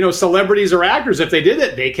 most celebrities or actors, if they did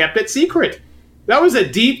it, they kept it secret. That was a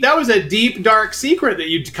deep, dark secret that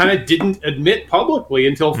you kind of didn't admit publicly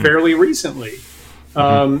until fairly recently.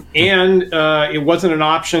 And it wasn't an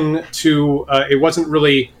option to. It wasn't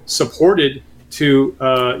really supported to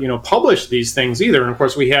publish these things either. And of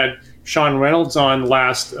course, we had Sean Reynolds on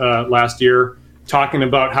last year talking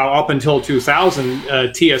about how up until 2000,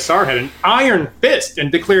 TSR had an iron fist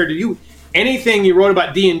and declared anything you wrote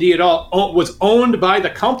about D&D at all was owned by the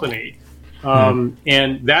company.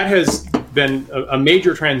 And that has been a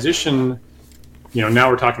major transition. Now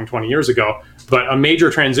we're talking 20 years ago, but a major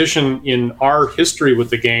transition in our history with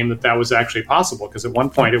the game that was actually possible. Because at one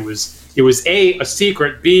point it was A, a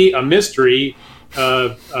secret, B, a mystery.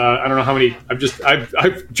 I don't know how many.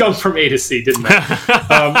 I've jumped from A to C, didn't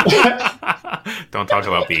I? Don't talk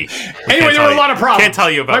about B. Anyway, there were a lot of problems. Can't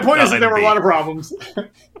tell you about. My point is that there were a lot of problems.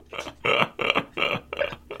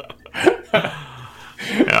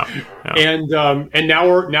 Yeah. And now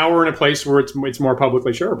we're in a place where it's more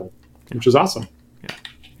publicly shareable, which is awesome.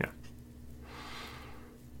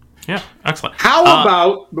 Yeah, excellent. How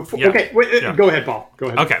about before? Yeah. Okay, go ahead, Paul. Go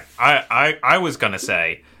ahead. Okay, I was gonna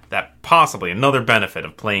say that possibly another benefit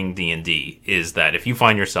of playing D&D is that if you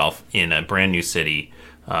find yourself in a brand new city,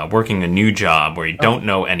 working a new job where you don't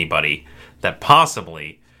know anybody, that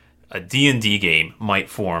possibly a D&D game might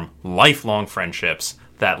form lifelong friendships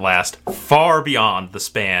that last far beyond the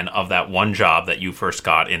span of that one job that you first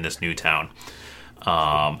got in this new town.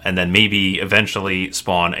 And then maybe eventually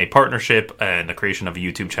spawn a partnership and the creation of a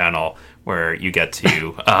YouTube channel where you get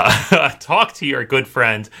to talk to your good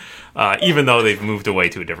friend, even though they've moved away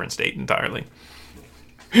to a different state entirely.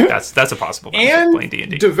 That's a possible benefit of playing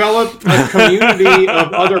D&D. Develop a community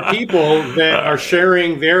of other people that are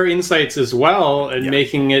sharing their insights as well and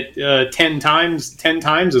making it 10 times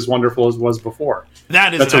as wonderful as it was before.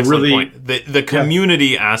 That's an excellent point. The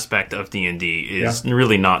community aspect of D&D is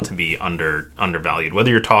really not to be undervalued.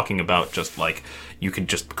 Whether you're talking about just like you could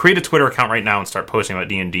just create a Twitter account right now and start posting about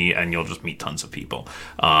D&D and you'll just meet tons of people.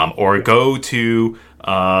 Or go to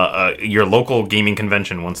your local gaming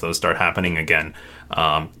convention once those start happening again.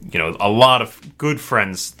 A lot of good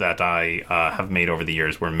friends that I have made over the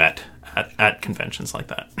years were met at conventions like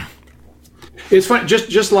that. It's fun.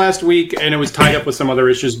 Just last week, and it was tied up with some other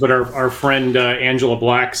issues, but our friend Angela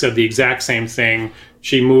Black said the exact same thing.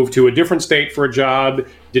 She moved to a different state for a job,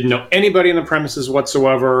 didn't know anybody in the premises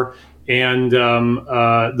whatsoever, and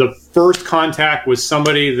the first contact was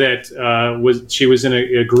somebody that she was in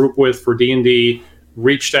a group with for D&D,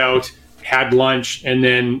 reached out, had lunch, and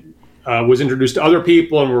then was introduced to other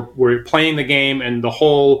people, and were playing the game, and the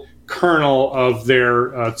whole kernel of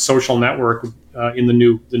their social network in the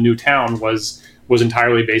new town was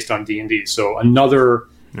entirely based on D&D. So another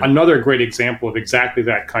great example of exactly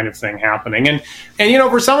that kind of thing happening. And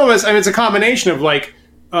for some of us, I mean, it's a combination of like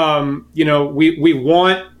we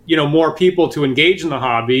want more people to engage in the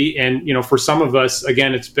hobby, and for some of us,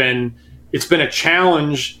 again, it's been a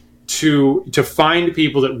challenge to find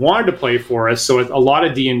people that wanted to play for us. So a lot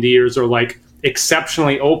of D&Ders are like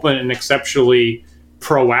exceptionally open and exceptionally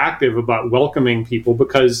proactive about welcoming people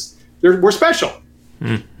because we're special.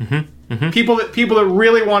 Mm-hmm. Mm-hmm. People that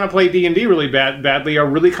really want to play D&D really badly are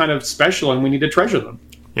really kind of special, and we need to treasure them.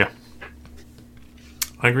 Yeah,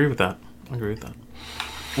 I agree with that.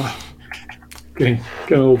 Wow. Getting a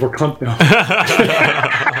little overcome now.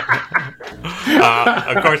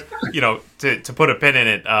 Of course, to put a pin in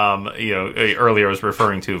it, earlier I was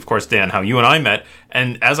referring to, of course, Dan, how you and I met.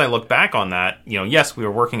 And as I look back on that, yes, we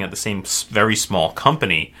were working at the same very small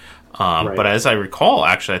company. Right. But as I recall,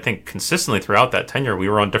 actually, I think consistently throughout that tenure, we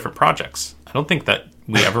were on different projects. I don't think that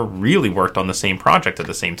we ever really worked on the same project at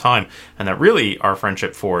the same time. And that really our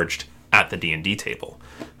friendship forged at the D&D table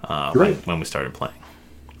when we started playing.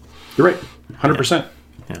 You're right. 100%.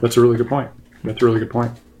 Yeah. That's a really good point.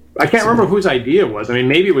 I can't remember whose idea it was. I mean,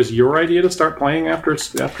 maybe it was your idea to start playing after.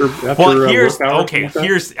 Well,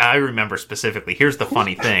 I remember specifically. Here's the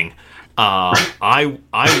funny thing. I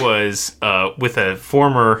was with a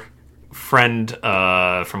former friend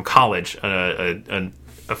from college,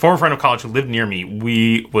 a former friend of college who lived near me.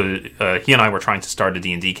 He and I were trying to start a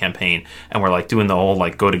D&D campaign, and we're like doing the whole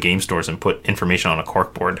like go to game stores and put information on a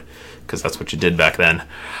corkboard, because that's what you did back then.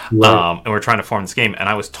 Right. And we're trying to form this game, and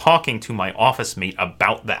I was talking to my office mate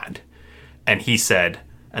about that, and he said,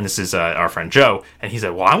 and this is our friend Joe, and he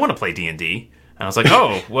said, "Well, I want to play D&D." And I was like,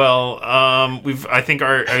 "Oh, well, I think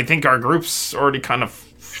our group's already kind of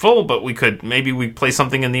full, but we play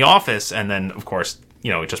something in the office." And then, of course,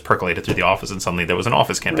 it just percolated through the office, and suddenly there was an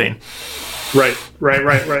office campaign. Right.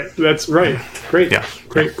 That's right. Great. Yeah.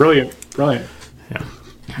 Great. Brilliant. Yeah.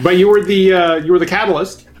 But you were the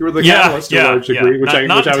catalyst. You were the catalyst to a large degree, which I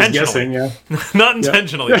was guessing. Yeah. Not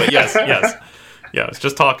intentionally, but yes. Yeah, I was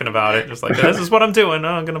just talking about it, just like, this is what I'm doing.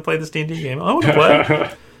 I'm going to play this D&D game. I want to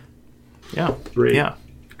play. Yeah. Great. Yeah.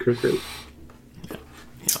 Great. Yeah.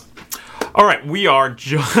 All right, we are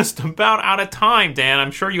just about out of time, Dan.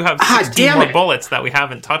 I'm sure you have 16 more bullets that we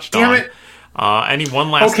haven't touched on. Damn it. Any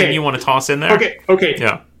one last thing you want to toss in there? Okay.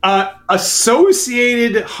 Yeah.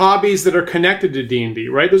 Associated hobbies that are connected to D&D,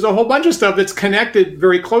 right? There's a whole bunch of stuff that's connected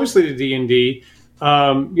very closely to D&D.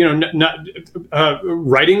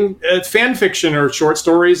 Writing fan fiction or short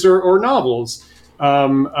stories or novels.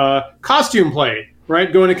 Costume play,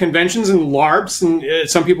 right? Going to conventions and LARPs, and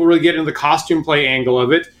some people really get into the costume play angle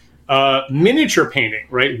of it. Miniature painting,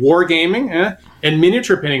 right? Wargaming, and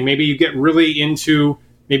miniature painting. Maybe you get really into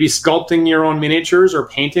maybe sculpting your own miniatures or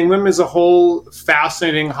painting them is a whole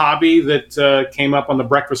fascinating hobby that came up on the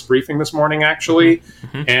breakfast briefing this morning, actually.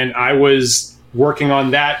 Mm-hmm. And I was working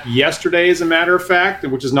on that yesterday, as a matter of fact,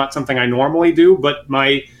 which is not something I normally do, but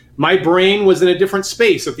my brain was in a different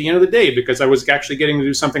space at the end of the day because I was actually getting to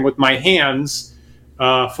do something with my hands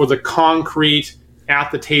for the concrete, at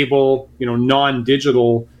the table,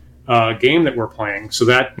 non-digital game that we're playing. So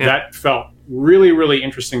that felt really, really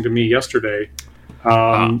interesting to me yesterday.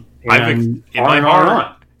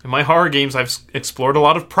 In my horror games, I've explored a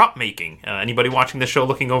lot of prop making. Anybody watching this show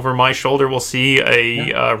looking over my shoulder will see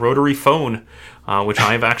a rotary phone, which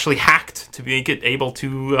I've actually hacked to make it able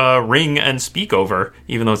to ring and speak over,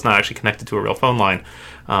 even though it's not actually connected to a real phone line,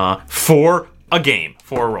 for a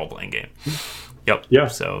role-playing game. Yep. Yeah.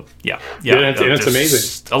 So, yeah. It's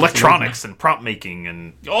amazing. Electronics and prop making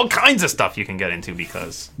and all kinds of stuff you can get into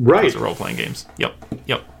because of role-playing games. Yep.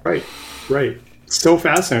 Right. So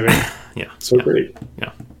fascinating. Yeah. So great.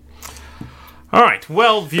 Yeah. All right.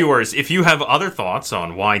 Well, viewers, if you have other thoughts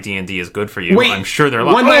on why D&D is good for you, I'm sure there are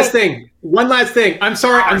One last thing. I'm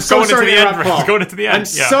sorry. I'm so sorry to interrupt, Paul. Going into the end. I'm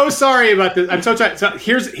so sorry about this. I'm so sorry. So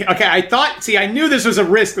I knew this was a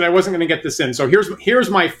risk that I wasn't going to get this in. So here's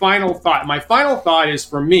my final thought. My final thought is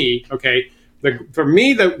for me, okay,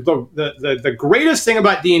 the greatest thing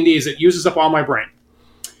about D&D is it uses up all my brain.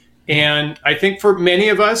 And I think for many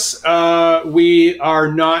of us, we are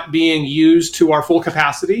not being used to our full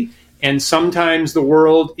capacity. And sometimes the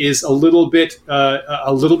world is a little bit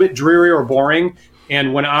dreary or boring.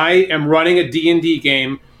 And when I am running a D&D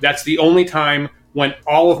game, that's the only time when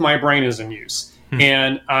all of my brain is in use.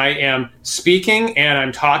 And I am speaking and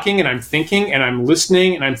I'm talking and I'm thinking and I'm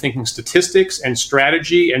listening and I'm thinking statistics and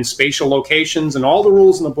strategy and spatial locations and all the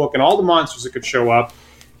rules in the book and all the monsters that could show up.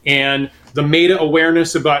 And the meta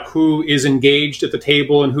awareness about who is engaged at the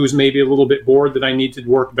table and who's maybe a little bit bored that I need to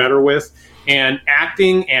work better with, and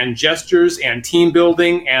acting and gestures and team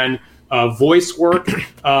building and voice work,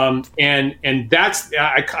 and that's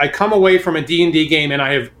I come away from a D&D game and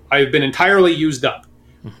I've been entirely used up,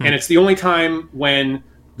 and it's the only time when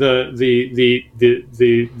the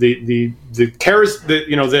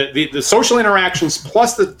social interactions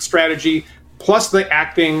plus the strategy plus the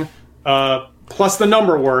acting plus the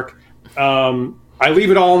number work. I leave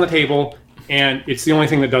it all on the table, and it's the only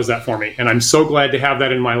thing that does that for me. And I'm so glad to have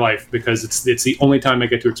that in my life because it's the only time I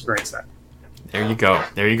get to experience that. There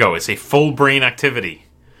you go. It's a full brain activity.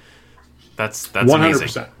 That's 100%.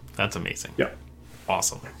 Amazing. That's amazing. Yeah.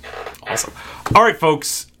 Awesome. All right,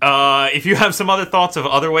 folks. If you have some other thoughts of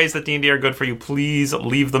other ways that D&D are good for you, please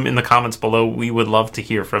leave them in the comments below. We would love to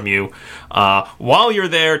hear from you. While you're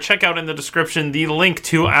there, check out in the description the link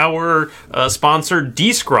to our sponsor,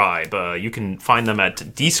 Describe. You can find them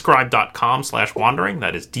at describe.com/wandering.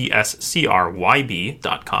 That is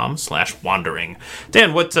DSCRYB.com/wandering.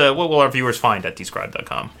 Dan, what will our viewers find at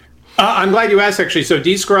describe.com? I'm glad you asked, actually. So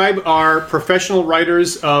Describe are professional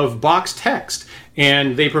writers of box text,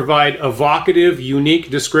 and they provide evocative, unique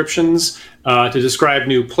descriptions to describe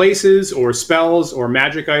new places or spells or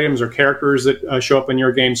magic items or characters that show up in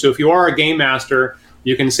your game. So if you are a game master,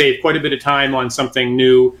 you can save quite a bit of time on something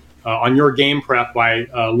new on your game prep by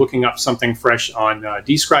looking up something fresh on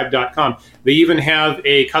Describe.com. They even have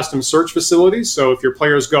a custom search facility, so if your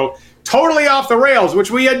players go totally off the rails, which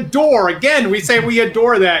we adore. Again, we say we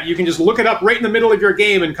adore that. You can just look it up right in the middle of your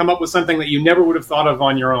game and come up with something that you never would have thought of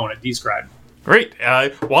on your own at Describe. Great.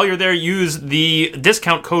 While you're there, use the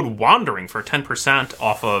discount code WANDERING for 10%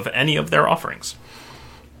 off of any of their offerings.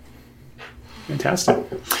 Fantastic.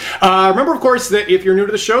 Remember, of course, that if you're new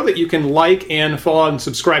to the show, that you can like and follow and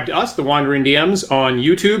subscribe to us, the Wandering DMs, on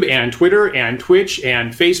YouTube and Twitter and Twitch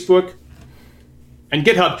and Facebook and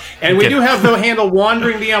GitHub. And we do have the handle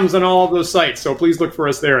Wandering DMs on all of those sites, so please look for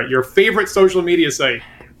us there at your favorite social media site.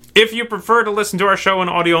 If you prefer to listen to our show in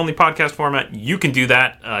audio-only podcast format, you can do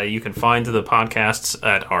that. You can find the podcasts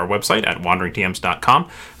at our website at wanderingdms.com.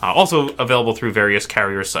 Also available through various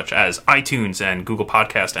carriers such as iTunes and Google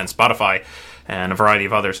Podcast and Spotify and a variety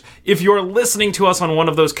of others. If you're listening to us on one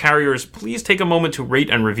of those carriers, please take a moment to rate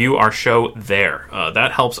and review our show there.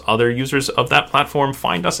 That helps other users of that platform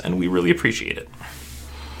find us, and we really appreciate it.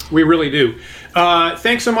 We really do.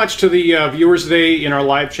 Thanks so much to the viewers today in our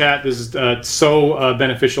live chat. This is so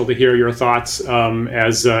beneficial to hear your thoughts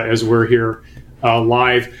as we're here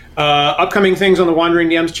live. Upcoming things on the Wandering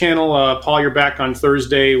DMs channel. Paul, you're back on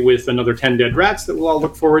Thursday with another 10 Dead Rats that we'll all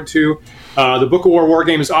look forward to. The Book of War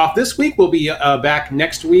Wargame is off this week. We'll be back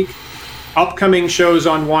next week. Upcoming shows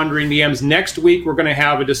on Wandering DMs. Next week, we're going to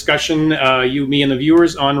have a discussion, you, me, and the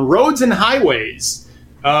viewers, on roads and highways.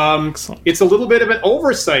 It's a little bit of an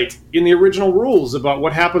oversight in the original rules about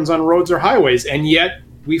what happens on roads or highways, and yet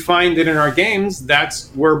we find that in our games,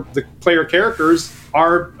 that's where the player characters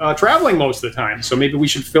are traveling most of the time. So maybe we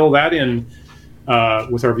should fill that in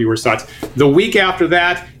with our viewers' thoughts. The week after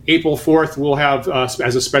that, April 4th, we'll have,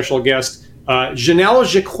 as a special guest, Janelle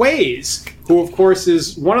Jacquez, who, of course,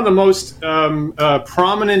 is one of the most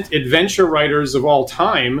prominent adventure writers of all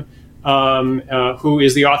time. who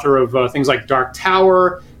is the author of things like Dark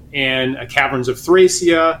Tower and Caverns of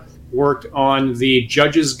Thracia, worked on the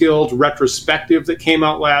Judges Guild retrospective that came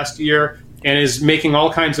out last year, and is making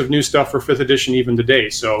all kinds of new stuff for 5th edition even today.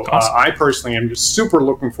 So Awesome. I personally am just super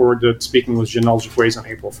looking forward to speaking with Janelle Jaquays on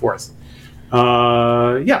April 4th.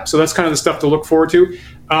 So that's kind of the stuff to look forward to.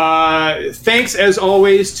 Thanks, as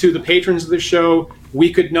always, to the patrons of the show.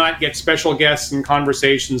 We could not get special guests and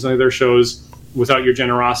conversations on other shows without your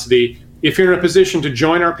generosity. If you're in a position to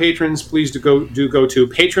join our patrons, please do go to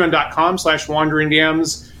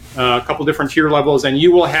patreon.com/wanderingdms, a couple different tier levels, and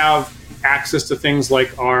you will have access to things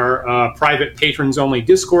like our private patrons-only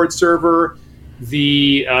Discord server,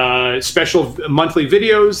 the special monthly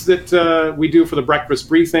videos that we do for the Breakfast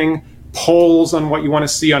Briefing, polls on what you want to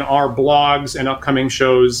see on our blogs and upcoming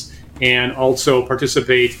shows, and also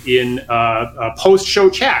participate in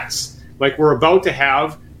post-show chats like we're about to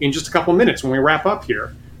have in just a couple minutes when we wrap up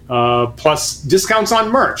here. Plus discounts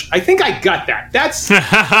on merch. I think I got that.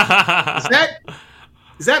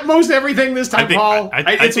 Is that most everything this time, Paul?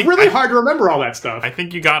 It's really hard to remember all that stuff. I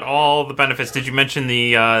think you got all the benefits. Did you mention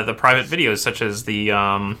the private videos, such as the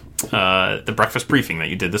breakfast briefing that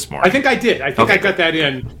you did this morning? I think I did. I got that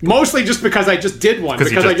in. Mostly just because I just did one.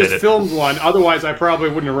 Because I just filmed one. Otherwise, I probably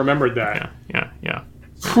wouldn't have remembered that. Yeah.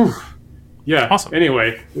 Whew. Yeah. Awesome.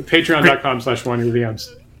 Anyway, patreon.com/wanderingdms.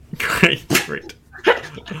 Great.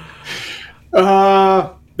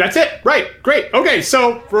 That's it. Right. Great. Okay.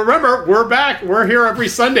 So remember, we're back. We're here every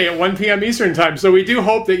Sunday at 1 p.m. Eastern time. So we do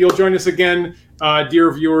hope that you'll join us again,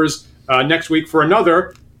 dear viewers, next week for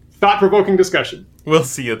another thought-provoking discussion. We'll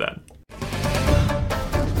see you then.